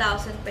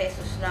 12,000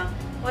 pesos lang.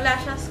 Wala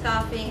siyang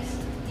scuffings.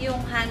 Yung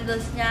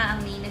handles niya,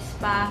 ang linis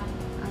pa.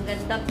 Ang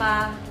ganda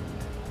pa.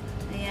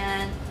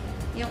 Ayan.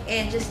 Yung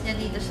edges niya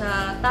dito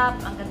sa top,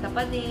 ang ganda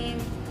pa din.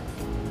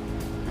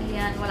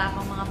 Ayan, wala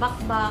pang mga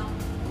bakbak.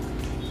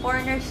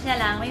 Corners niya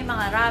lang, may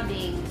mga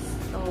rubbings.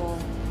 So,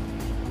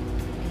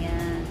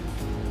 ayan.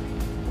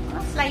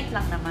 Mga slight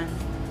lang naman.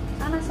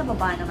 Sana sa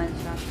baba naman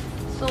siya.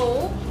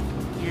 So,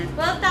 ayan.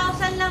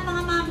 12,000 lang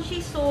mga mamshi.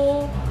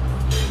 So,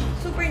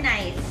 super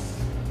nice.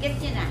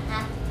 Get nyo na,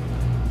 ha?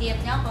 DM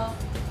nyo ako.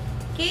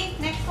 Okay,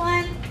 next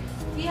one.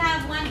 We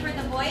have one for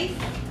the boys.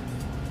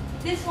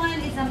 This one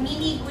is a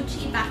mini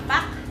Gucci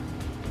backpack.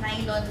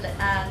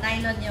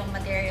 Nylon yung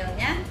material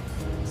niya.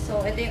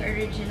 So, ito yung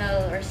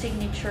original or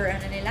signature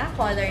ano nila,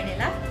 color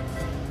nila.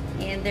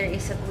 And there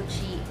is a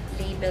Gucci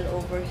label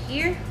over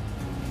here.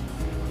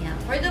 Yeah,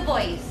 for the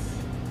boys.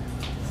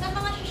 Sa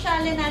mga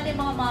sosyale natin,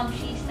 mga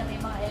momshies na may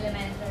mga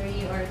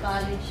elementary or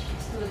college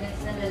students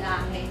na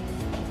lalaki.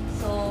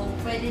 So,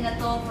 pwede na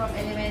to from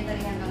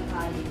elementary hanggang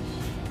college.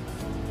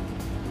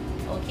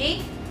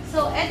 Okay?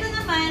 So, ito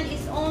naman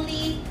is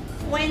only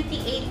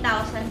 28,000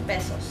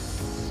 pesos.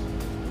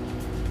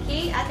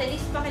 Okay, at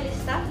least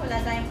pakilista.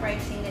 Wala tayong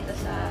pricing nito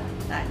sa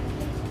tag.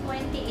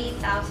 28,000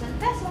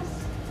 pesos.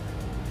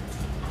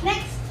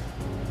 Next,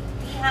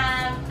 we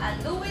have a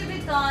Louis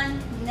Vuitton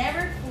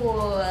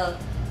Neverfull.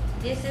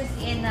 This is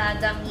in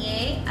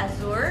damier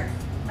azure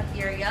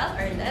material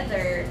or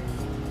leather.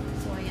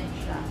 So, ayan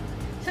siya.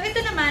 So, ito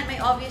naman,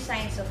 may obvious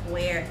signs of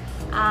wear.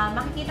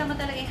 Makikita mo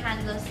talaga yung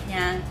handles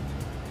niya.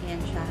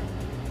 Ayan siya.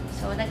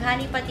 So,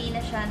 naghani pati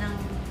na siya ng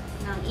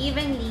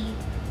evenly.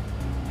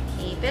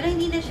 Okay. Pero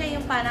hindi na siya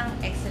yung parang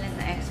excellent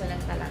na excellent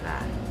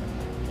talaga.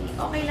 Okay.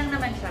 Okay lang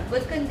naman siya.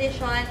 Good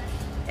condition.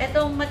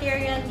 Itong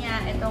material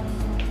niya, itong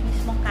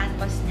mismong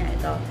canvas niya,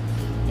 ito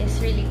is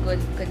really good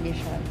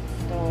condition.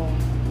 Ito.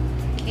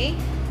 Okay?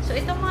 So,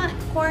 itong mga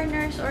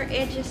corners or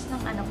edges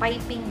ng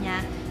piping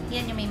niya,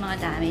 yan yung may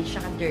mga damage,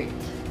 saka dirt.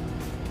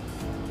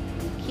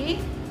 Okay?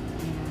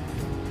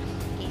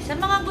 Okay. Sa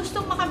mga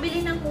gustong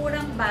makabili ng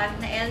kurang bag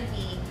na LV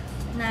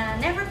na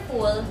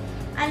Neverfull,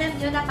 alam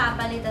nyo,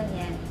 napapalitan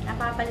yan.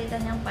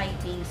 Napapalitan yung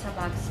piping sa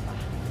bag spa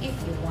if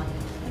you want.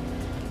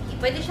 Okay.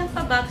 Pwede siyang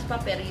pa-bag spa,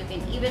 pero you can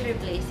even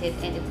replace it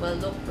and it will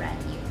look brand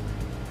new.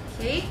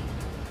 Okay?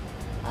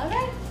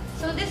 Alright.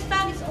 So, this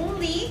bag is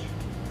only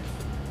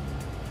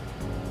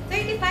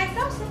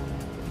 35,000.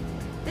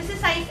 This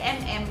is size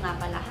MM nga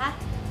pala, ha?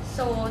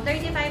 So,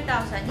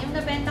 35,000. Yung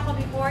nabenta ko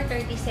before,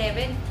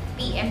 37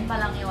 PM pa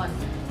lang yon.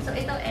 So,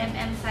 ito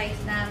MM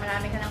size na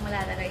marami ka nang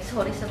malalagay.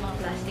 Sorry sa mga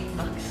plastic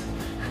bags.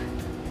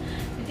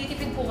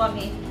 Titipid po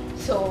kami.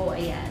 So,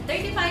 ayan.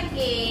 35K.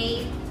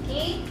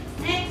 Okay?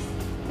 Next.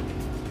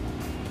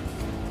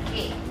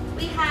 Okay.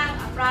 We have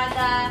a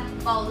Prada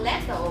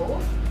Pauletto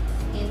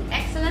in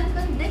excellent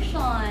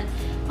condition.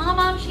 Mga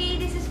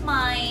mamshi, this is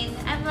mine.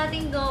 I'm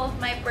letting go of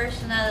my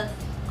personal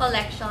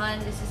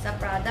collection. This is a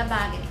Prada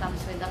bag. It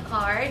comes with a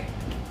card.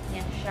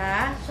 Yan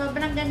siya.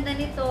 Sobrang ganda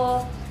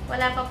nito.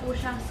 Wala pa po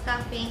siyang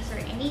scuffings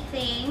or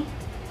anything.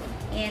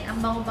 And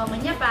ang bango-bango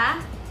niya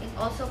pa. It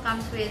also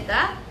comes with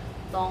the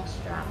long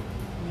strap.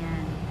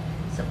 Yan.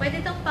 So,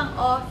 pwede itong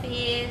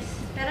pang-office.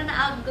 Pero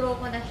na-outgrow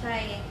ko na siya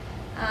eh.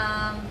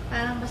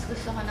 Parang mas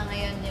gusto ko na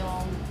ngayon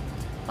yung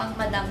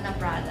pang-madam na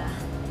Prada.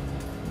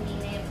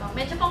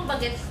 Medyo pang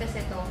bagets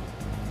kasi ito.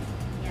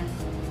 Yan.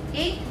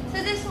 Okay?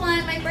 So, this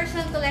one, my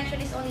personal collection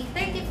is only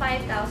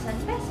 35,000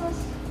 pesos.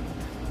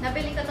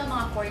 Nabili ko ito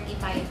mga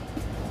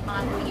 45,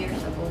 mga 2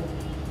 years ago.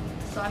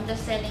 So, I'm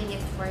just selling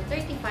it for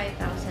 35,000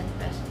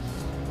 pesos.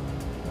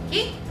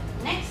 Okay?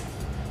 Next.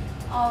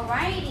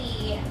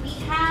 Alrighty. We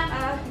have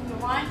a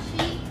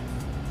raunchy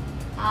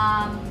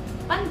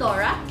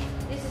Pandora.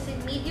 This is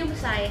in medium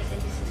size and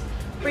this is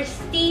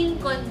pristine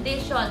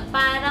condition.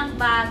 Parang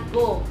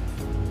bago.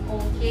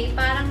 Okay,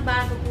 parang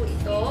bago po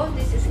ito.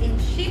 This is in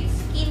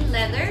sheepskin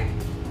leather.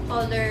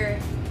 Color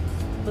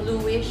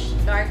bluish,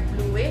 dark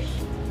bluish.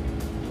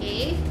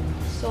 Okay.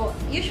 So,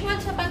 usual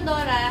sa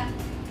Pandora,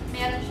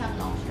 meron siyang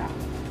long strap.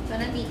 So,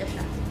 nandito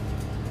siya.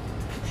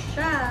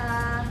 Siya.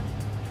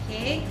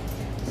 Okay.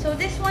 So,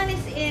 this one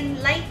is in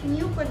light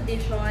new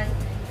condition.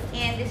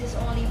 And this is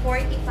only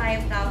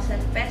 45,000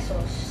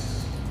 pesos.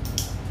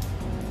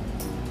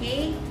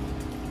 Okay.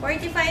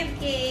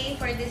 45K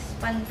for this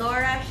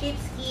Pandora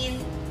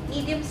sheepskin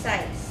medium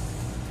size.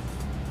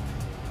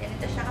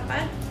 Ganito siya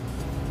kapag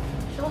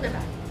shoulder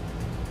bag.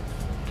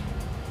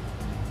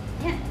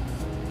 Yan.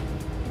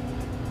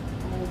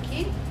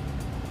 Okay.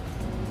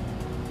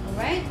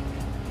 Alright.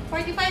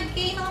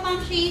 45K mga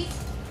mamshis.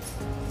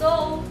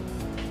 So,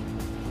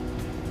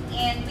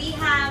 and we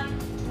have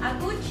a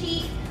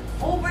Gucci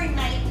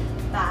overnight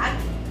bag.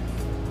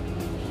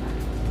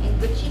 In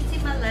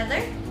Gucci-sima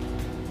leather.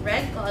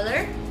 Red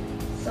color.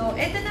 So,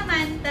 ito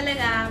naman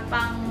talaga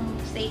pang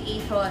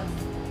staycation.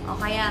 O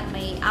kaya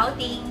may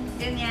outing,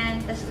 ganyan,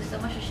 tapos gusto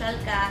mo social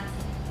ka.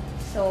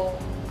 So,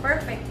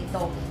 perfect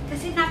ito.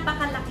 Kasi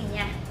napakalaki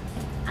niya.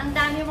 Ang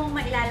dami mong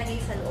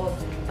mailalagay sa loob.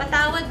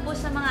 Patawad po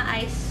sa mga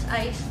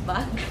ice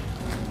bag.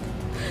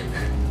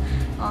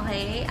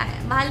 Okay?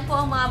 Mahal po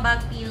ang mga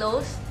bag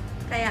pillows.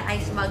 Kaya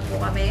ice bag po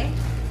kami.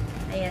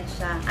 Ayan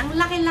siya. Ang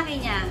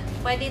laki-laki niya.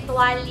 Pwede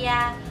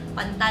tuwalya,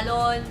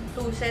 pantalon,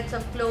 2 sets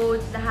of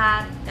clothes,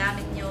 lahat.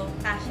 Gamit nyo.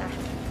 Kasha.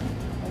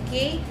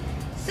 Okay?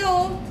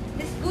 So,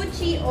 this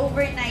Gucci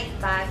overnight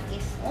bag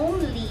is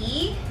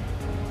only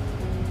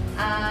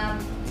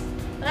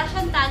wala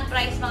siyang tag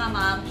price mga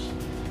moms.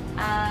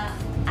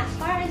 As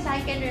far as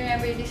I can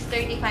remember, this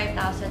 35,000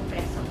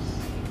 pesos.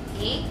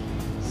 Okay?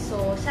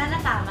 So,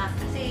 sana tama.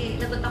 Kasi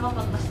lagot ako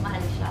pag mas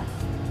mahal siya.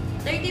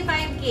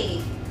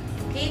 35K.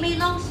 Okay? May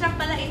long strap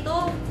pala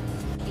ito.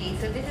 Okay,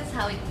 so this is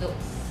how it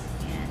looks.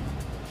 Ayan.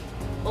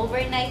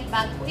 Overnight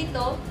bag po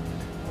ito.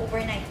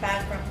 Overnight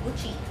bag from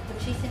Gucci.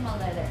 Gucci-sima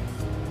leather.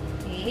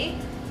 Okay?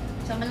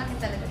 So, malaki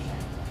talaga siya.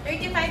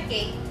 35K.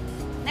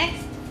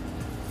 Next.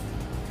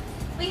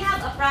 We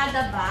have a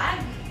Prada bag.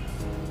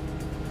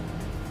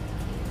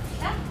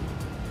 Siya.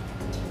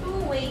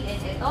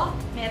 Two-weighted ito.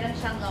 Meron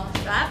siyang long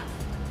strap.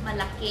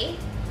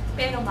 Malaki.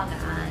 Pero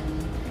magaan.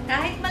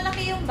 Kahit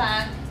malaki yung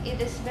bag, it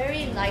is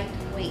very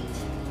lightweight.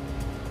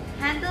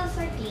 Handles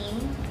are clean.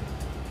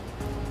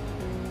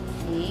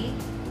 Okay.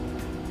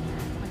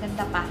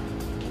 Ganda pa.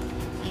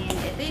 And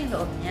ito yung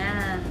loob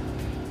niya.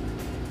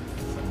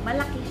 So,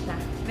 malaki siya.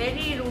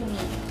 Very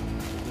roomy.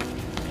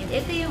 And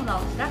ito yung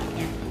long strap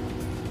niya.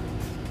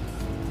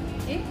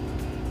 Okay?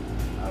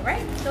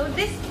 Alright. So,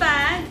 this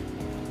bag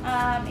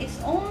is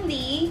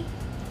only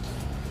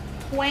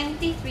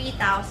 23,000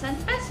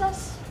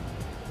 pesos.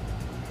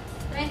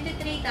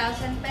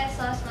 23,000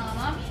 pesos, mga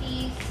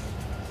momshies.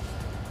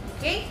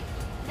 Okay?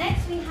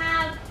 Next, we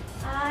have,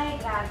 ay,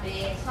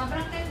 grabe.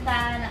 Sobrang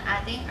ganda ng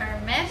ating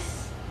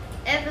Hermes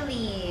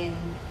Evelyn.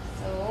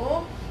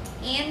 So,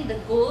 in the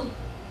gold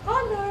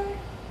color.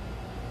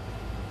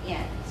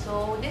 Yan.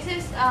 So, this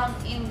is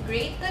in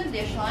great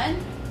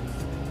condition.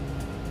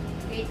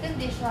 Great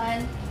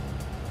condition.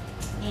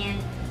 And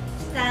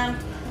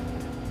stamp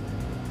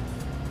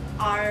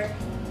R.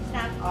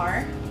 Stamp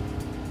R.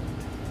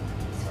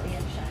 So,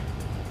 yan siya.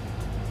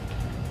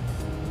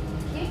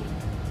 Okay?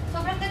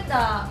 Sobrang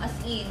ganda. As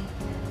in.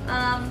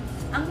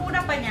 Ang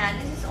mura pa niya,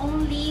 this is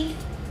only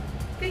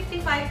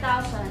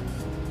 55,000.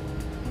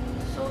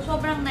 So,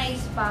 sobrang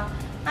nice pa.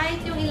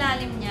 Kahit yung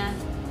ilalim niya.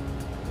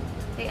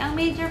 Okay, ang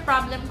major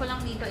problem ko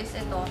lang dito is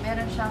ito.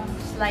 Meron siyang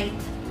slight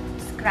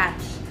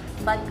scratch.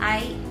 But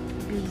I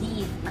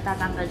believe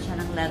matatanggal siya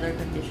ng leather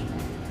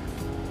conditioner.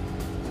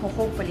 So,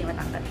 hopefully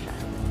matanggal siya.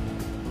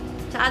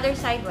 Sa other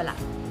side, wala.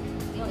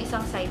 Yung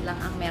isang side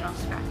lang ang merong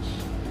scratch.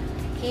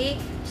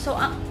 Okay? So,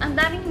 ang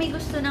daming may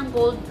gusto ng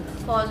gold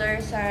color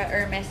sa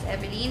Hermes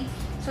Evelyn.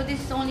 So, this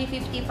is only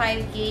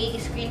 55K.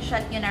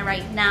 Screenshot nyo na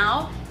right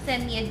now.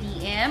 Send me a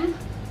DM.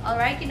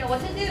 Alright, you know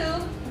what to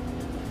do.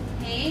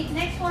 Okay,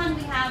 next one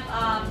we have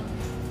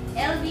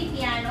LV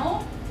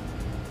piano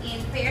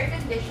in fair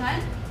condition.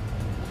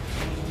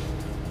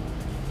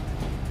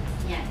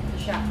 Yan, ito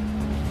siya.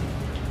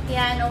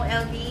 Piano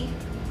LV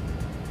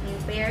in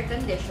fair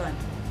condition.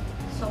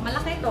 So,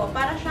 malaki ito.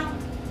 Para siyang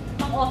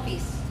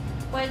pang-office.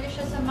 Pwede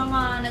siya sa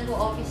mga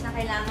nag-o-office na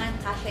kailangan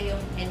kasya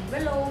yung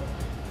envelope,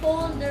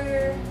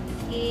 folder,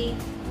 okay.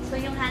 So,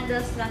 yung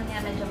handles lang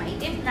niya medyo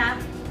maitim na.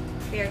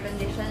 Fair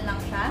condition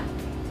lang siya.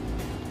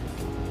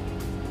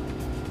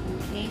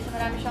 Okay, so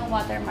marami siyang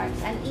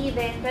watermarks.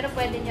 Uneven, pero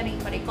pwede nyo rin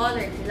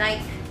ma-recolor if you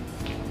like.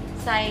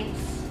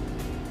 Sides.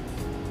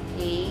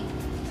 Okay.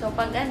 So,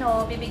 pag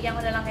bibigyan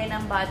ko na lang kayo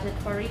ng budget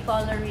for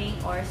recoloring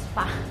or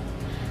spa.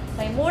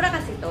 So, mura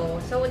kasi to.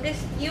 So,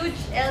 this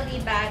huge LV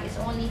bag is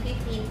only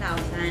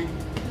 15,000.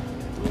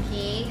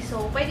 Okay.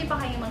 So, pwede pa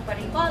kayong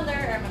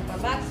magpa-recolor or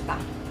magpa-bag spa.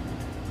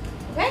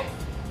 Okay?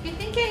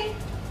 15K.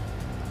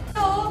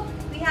 So,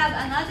 we have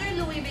another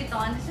Louis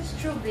Vuitton. This is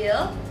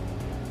Trouville.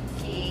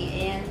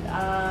 Okay, and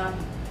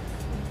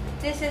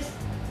this is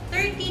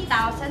 30,000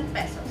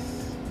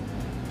 pesos.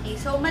 Okay,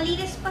 so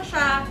malinis pa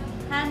siya.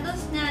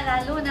 Handles niya,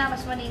 lalo na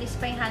mas malinis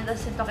pa yung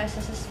handles nito kaysa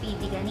sa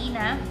Speedy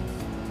kanina.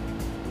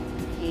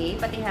 Okay,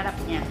 pati harap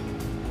niya.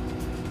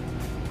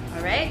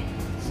 Alright?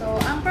 So,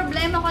 ang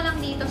problema ko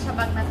lang dito sa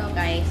bag na to,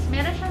 guys,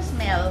 meron siyang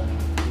smell.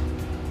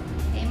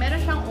 Okay,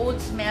 meron siyang old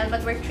smell,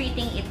 but we're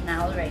treating it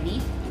now already.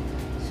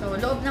 So,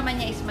 loob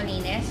naman niya is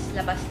malinis.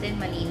 Labas din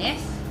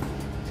malinis.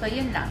 So,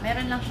 yun lang.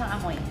 Meron lang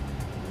siyang amoy.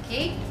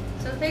 Okay?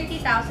 So,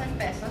 30,000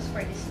 pesos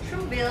for this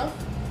Trouville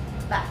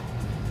bag.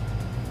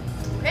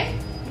 Okay?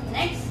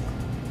 Next,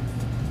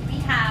 we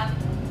have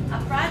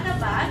a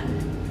Prada bag.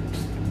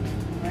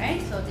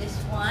 Alright? So, this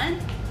one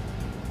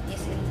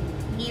is in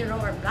Nero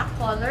or black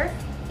color.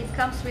 It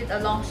comes with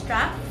a long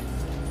strap.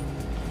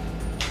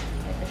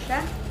 Ito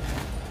siya.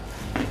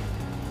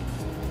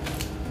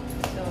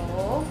 So,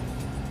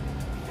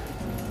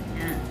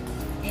 yan.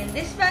 And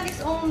this bag is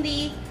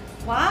only,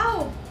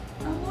 wow!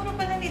 Ang mura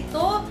pala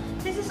nito.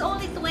 This is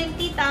only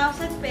 20,000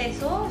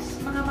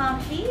 pesos, mga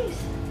momshies.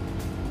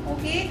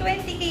 Okay,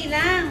 20K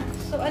lang.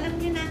 So,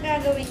 alam niyo na ang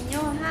gagawin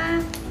nyo,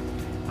 ha?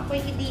 Ako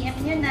yung i-DM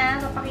nyo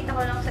na. Papakita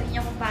ko lang sa inyo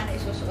kung paano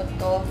isusuot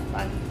to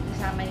pag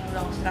kasama yung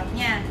long strap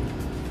niya.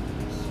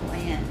 So,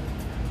 ayan.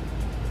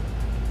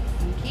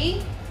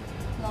 Okay.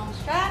 Long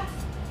strap.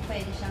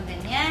 Pwede siyang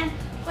ganyan.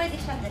 Pwede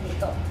siyang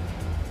ganito.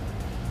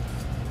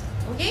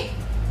 Okay?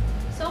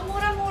 So,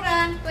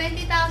 mura-mura.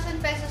 20,000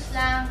 pesos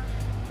lang.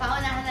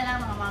 Paunahan na lang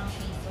mga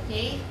momshies.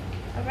 Okay?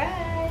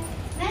 Alright.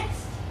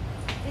 Next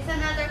is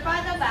another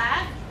Prada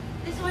bag.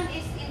 This one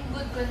is in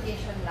good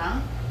condition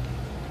lang.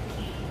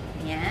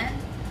 Ayan.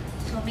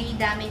 So, may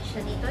damage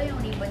siya dito. Yung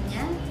ribbon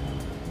niya.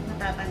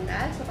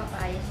 Matatanggal. So,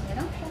 papayas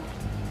niya lang siya.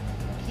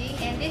 Okay?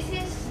 And this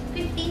is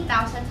 15,000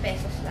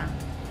 pesos lang.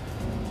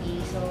 Okay?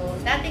 So,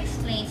 that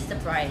explains the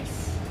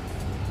price.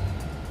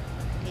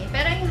 Okay?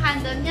 Pero yung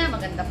handle niya,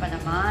 maganda pa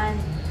naman.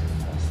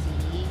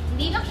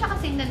 Hindi lang siya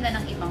kasing ganda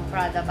ng ibang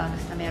Prada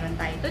bags na meron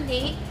tayo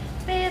today,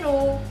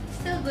 pero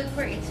still good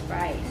for its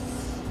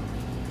price.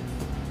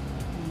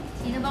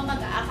 Sino bang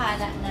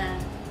mag-aakala na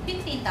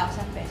 15,000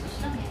 pesos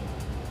lang yan?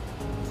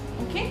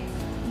 Okay?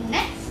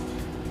 Next,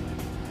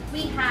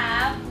 we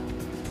have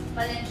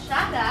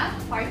Balenciaga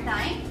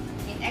part-time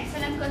in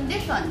excellent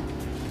condition.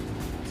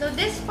 So,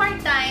 this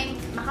part-time,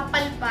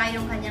 makapal pa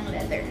yung kanyang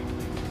leather.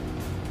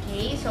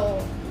 Okay?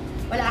 So,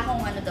 wala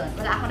akong doon.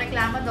 Wala akong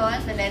reklamo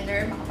doon. The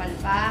leather, makapal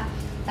pa.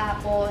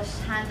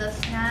 Tapos, handles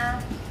niya,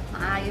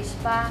 maayos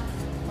pa.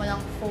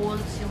 Walang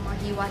folds, yung mga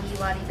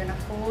hiwa-hiwa rito na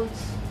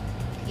folds.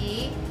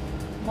 Okay.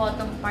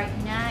 Bottom part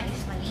niya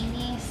is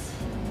malinis.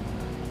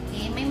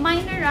 Okay. May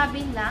minor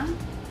rubbing lang.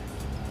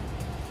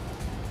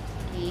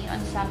 Okay. On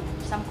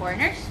some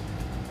corners.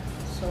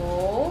 So,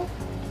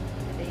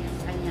 ito yung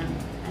kanyang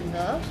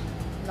handle.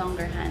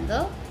 Longer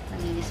handle.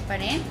 Malinis pa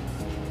rin.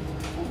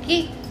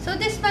 Okay. So,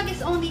 this bag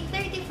is only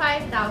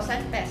 35,000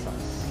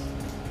 pesos.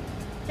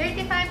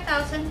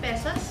 35,000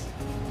 pesos.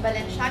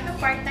 Balenciaga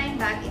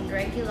part-time bag in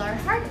regular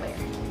hardware.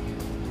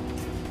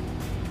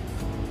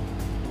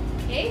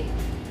 Okay.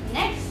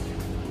 Next.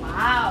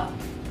 Wow.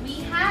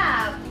 We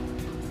have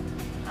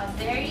a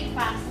very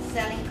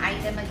fast-selling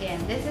item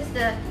again. This is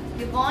the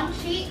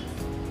Givenchy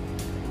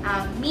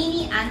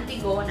Mini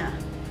Antigona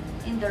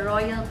in the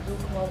royal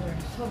blue color.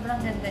 Sobrang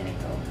ganda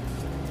nito.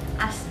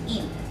 As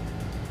in.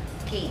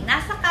 Okay.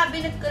 Nasa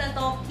cabinet ko na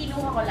to.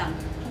 Kinuha ko lang.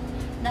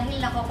 Dahil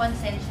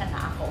nakokonsensya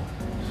na ako.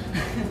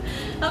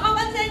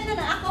 Nakokonsensya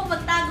na ako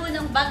magtago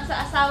ng bag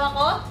sa asawa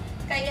ko.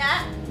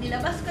 Kaya,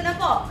 nilabas ko na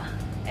po.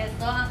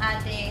 Ito ang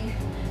ating,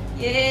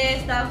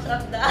 yes, thumbs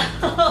up daw.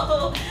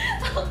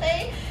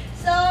 Okay.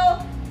 So,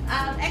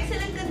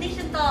 excellent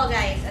condition to,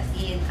 guys. As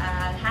in,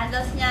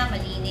 handles niya,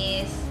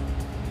 malinis.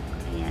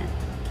 Ayan.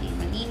 Okay,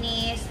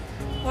 malinis.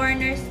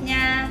 Corners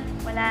niya,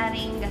 wala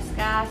ring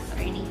gasgas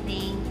or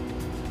anything.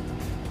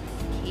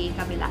 Okay,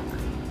 kabila.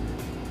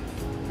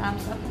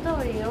 Thumbs up to,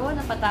 yun.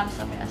 Napathumbs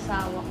up yung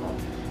asawa ko.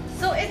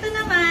 So, ito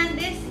naman,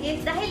 this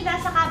is, dahil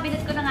nasa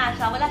cabinet ko na nga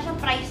siya, wala siyang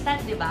price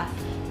tag, di ba?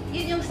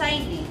 Yun yung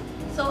sign eh.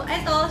 So,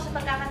 ito, sa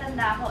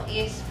pagkakatanda ko,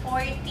 is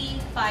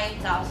 45,000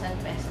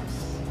 pesos.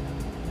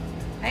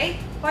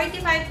 Okay?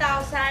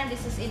 45,000.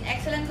 This is in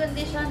excellent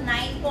condition.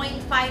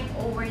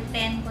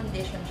 9.5/10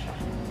 condition siya.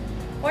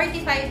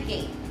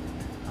 45K.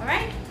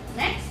 Alright?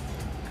 Next.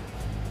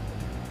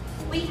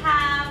 We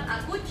have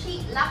a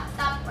Gucci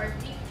laptop or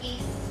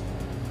briefcase.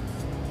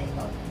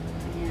 Ito.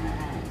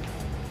 Ayan.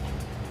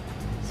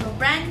 So,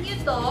 brand new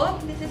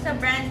to. This is a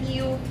brand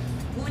new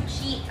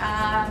Gucci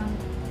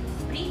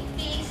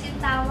briefcase yung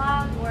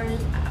tawag. Or,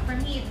 for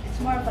me, it's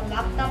more of a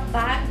laptop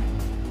bag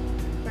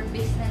for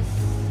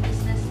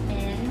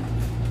businessmen.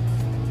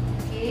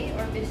 Okay?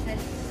 Or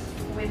business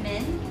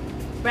women.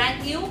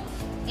 Brand new.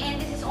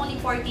 And this is only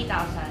 40,000.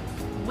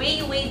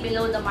 Way, way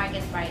below the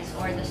market price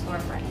or the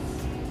store price.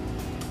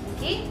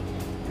 Okay?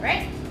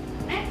 Alright.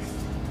 Next.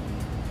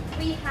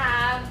 We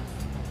have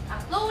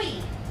a Chloe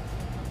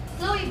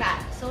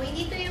bag. So,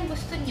 hindi ito yung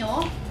gusto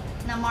nyo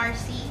na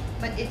Marcy,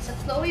 but it's a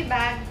Chloe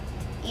bag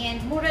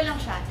and mura lang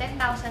siya.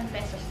 10,000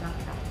 pesos lang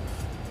siya.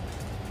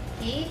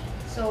 Okay?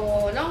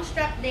 So, long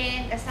strap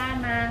din,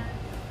 kasama.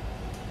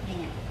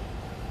 Ganyan.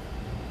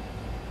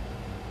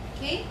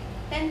 Okay?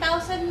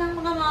 10,000 lang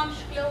mga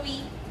moms,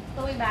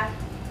 Chloe bag.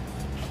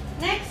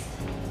 Next,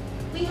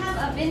 we have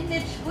a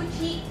vintage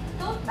Gucci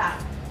tote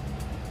bag.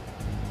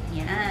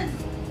 Yan.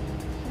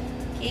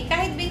 Okay,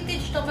 kahit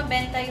vintage to,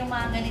 mabenta yung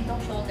mga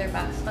ganitong shoulder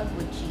bags pag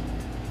Gucci.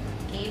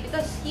 Okay,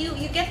 because you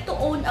get to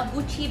own a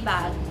Gucci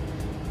bag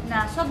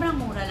na sobrang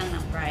mura lang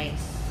ng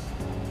price.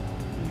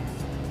 Yan.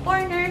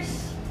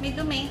 Corners, may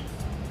dumi.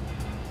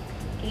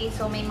 Okay,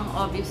 so may mga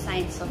obvious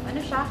signs of ano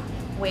siya,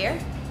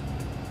 wear.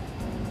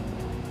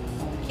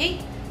 Okay,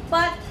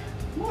 but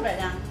mura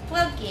lang,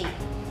 12K.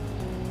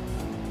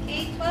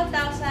 Okay,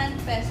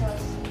 12,000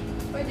 pesos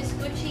for this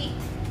Gucci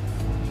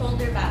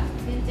shoulder bag,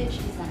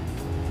 vintage design.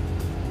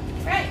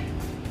 Right,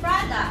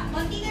 Prada,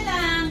 konti na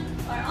lang,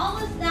 or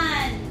almost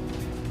done.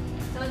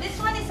 So this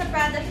one is a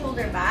Prada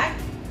shoulder bag.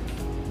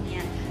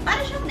 Yan.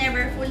 Para siyang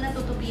never full na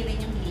tutubirin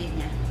yung gilid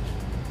niya.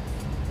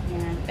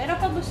 Yan.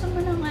 Pero pag gusto mo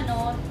ng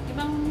ano,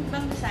 ibang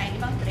design,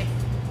 ibang thrift.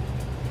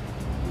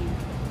 Yan.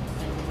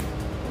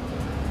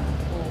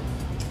 Oh.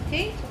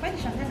 Okay, so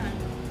pwede siyang ganun.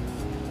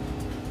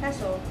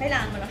 Kaso,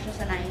 kailangan mo lang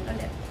siya sanayin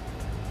ulit.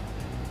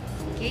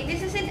 Okay,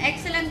 this is in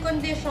excellent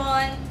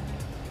condition.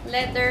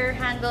 Leather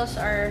handles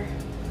are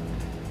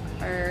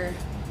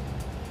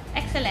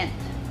excellent.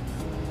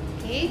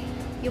 Okay,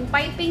 yung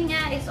piping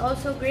niya is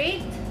also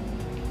great.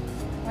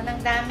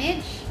 Walang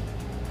damage.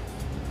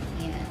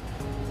 Ayan.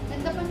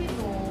 Ganda pa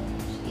nito.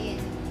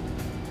 Skin.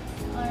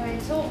 Alright,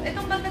 so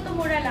itong bag na ito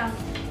mura lang.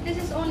 This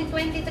is only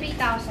 23,000.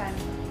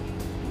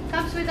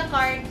 Comes with the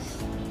cards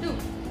too.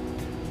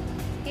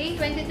 Okay,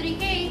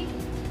 23K.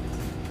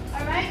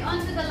 Alright,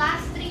 on to the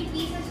last 3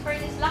 pieces for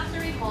this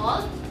luxury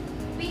haul.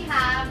 We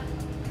have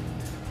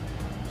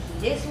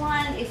this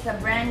one is a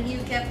brand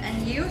new, kept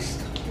unused,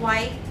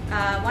 white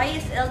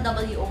YSL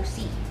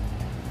WOC.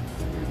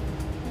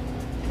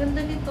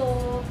 Ganda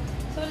nito.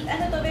 So,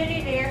 ano to,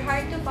 very rare,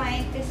 hard to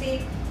find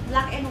kasi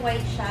black and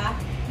white siya.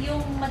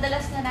 Yung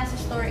madalas na nasa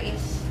store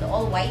is the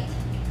all white.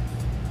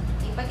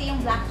 Okay, pati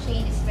yung black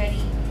chain is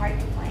very hard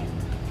to find.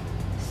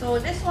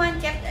 So, this one,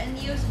 kept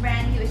unused,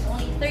 brand new, is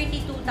only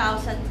 32,000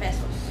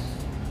 pesos.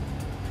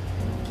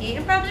 Okay,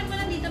 ang problem ko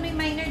lang dito, may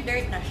minor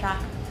dirt na siya.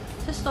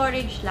 Sa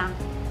storage lang.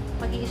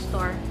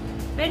 Pag-i-store.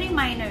 Very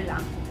minor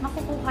lang.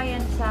 Makukuha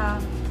yan sa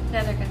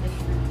leather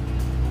conditioner.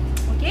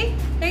 Okay?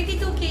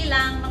 32K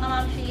lang, mga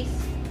mamshies.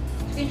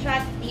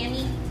 Screenshot,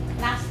 Tiani.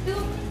 Last two.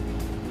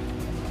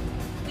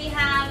 We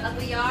have a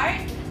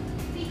Goyard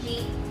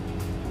Fiji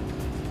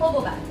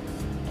Hobo Bag.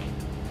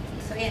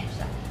 So, ayan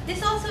siya. This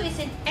also is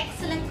in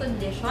excellent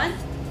condition.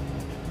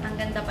 Ang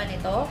ganda pa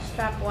nito.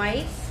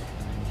 Strap-wise.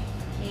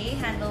 Okay,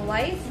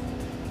 handle-wise.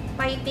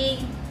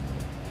 Piping.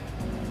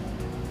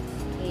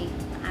 Okay,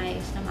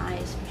 maayos na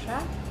maayos pa siya.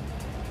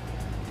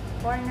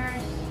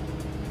 Corners.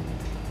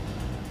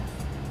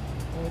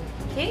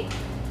 Okay.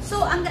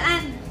 So, ang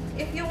gaan.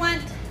 If you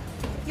want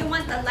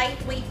a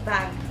lightweight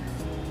bag,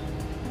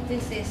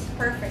 this is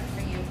perfect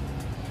for you.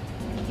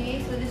 Okay,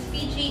 so this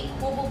Fiji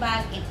Hobo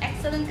Bag in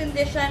excellent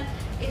condition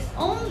is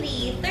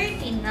only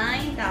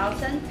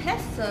 39,000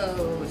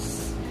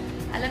 pesos.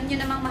 Alam nyo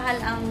namang mahal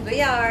ang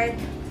Goyard,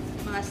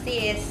 mga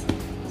sis.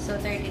 So,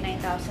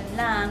 39,000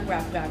 lang.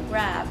 Grab, grab,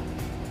 grab.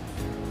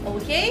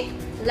 Okay,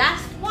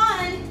 last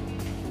one.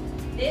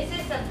 This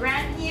is a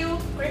brand new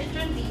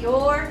Christian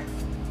Dior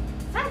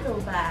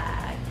saddle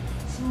bag.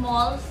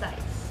 Small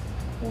size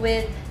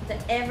with the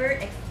ever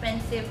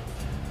expensive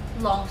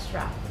long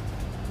strap.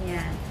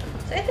 Yan.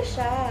 So, ito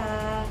siya.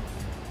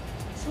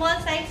 Small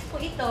size po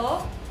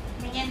ito.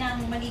 Ganyan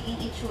ang magiging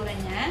itsura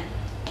niya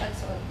pag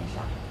suot niya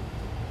siya.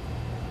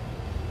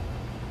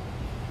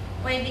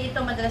 Pwede ito,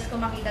 madalas ko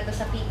makita to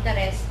sa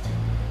Pinterest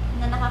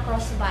na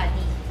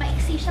naka-crossbody.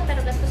 Maiksi siya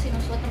pero gusto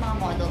sinusuot ng mga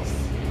models.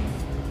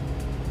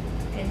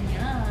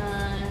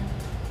 Ganyan.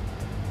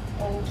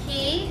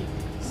 Okay.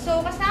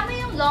 So, kasama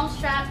yung long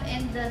strap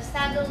and the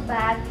saddle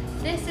bag,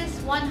 this is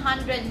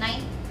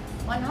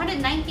 195,000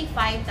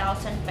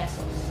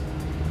 pesos.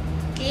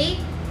 Okay?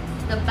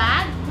 The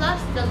bag plus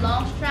the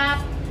long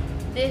strap,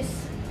 this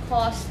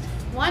cost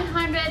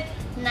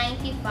 195,000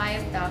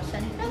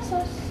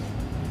 pesos.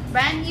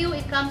 Brand new,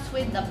 it comes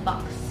with the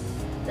box,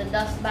 the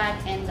dust bag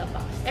and the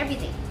box,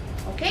 everything.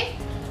 Okay?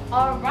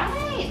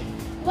 Alright!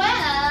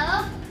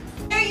 Well,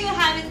 there you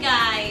have it,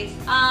 guys.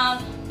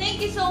 Thank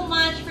you so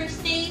much for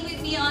staying with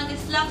me on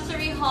this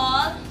luxury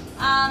haul.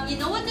 You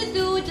know what to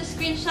do. Just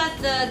screenshot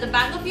the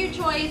bag of your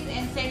choice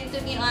and send it to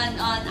me on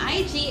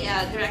IG.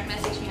 Direct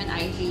message me on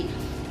IG.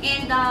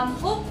 And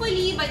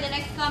hopefully, by the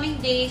next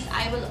coming days,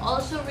 I will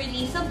also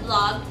release a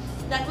vlog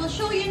that will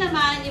show you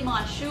naman yung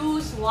mga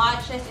shoes,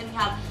 watches, and we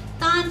have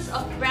tons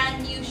of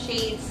brand new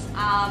shades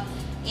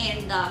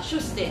and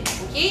shoes din.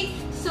 Okay?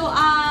 So,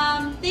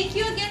 thank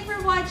you again for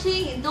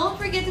watching. Don't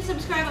forget to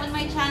subscribe on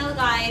my channel,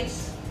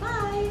 guys.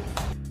 Bye!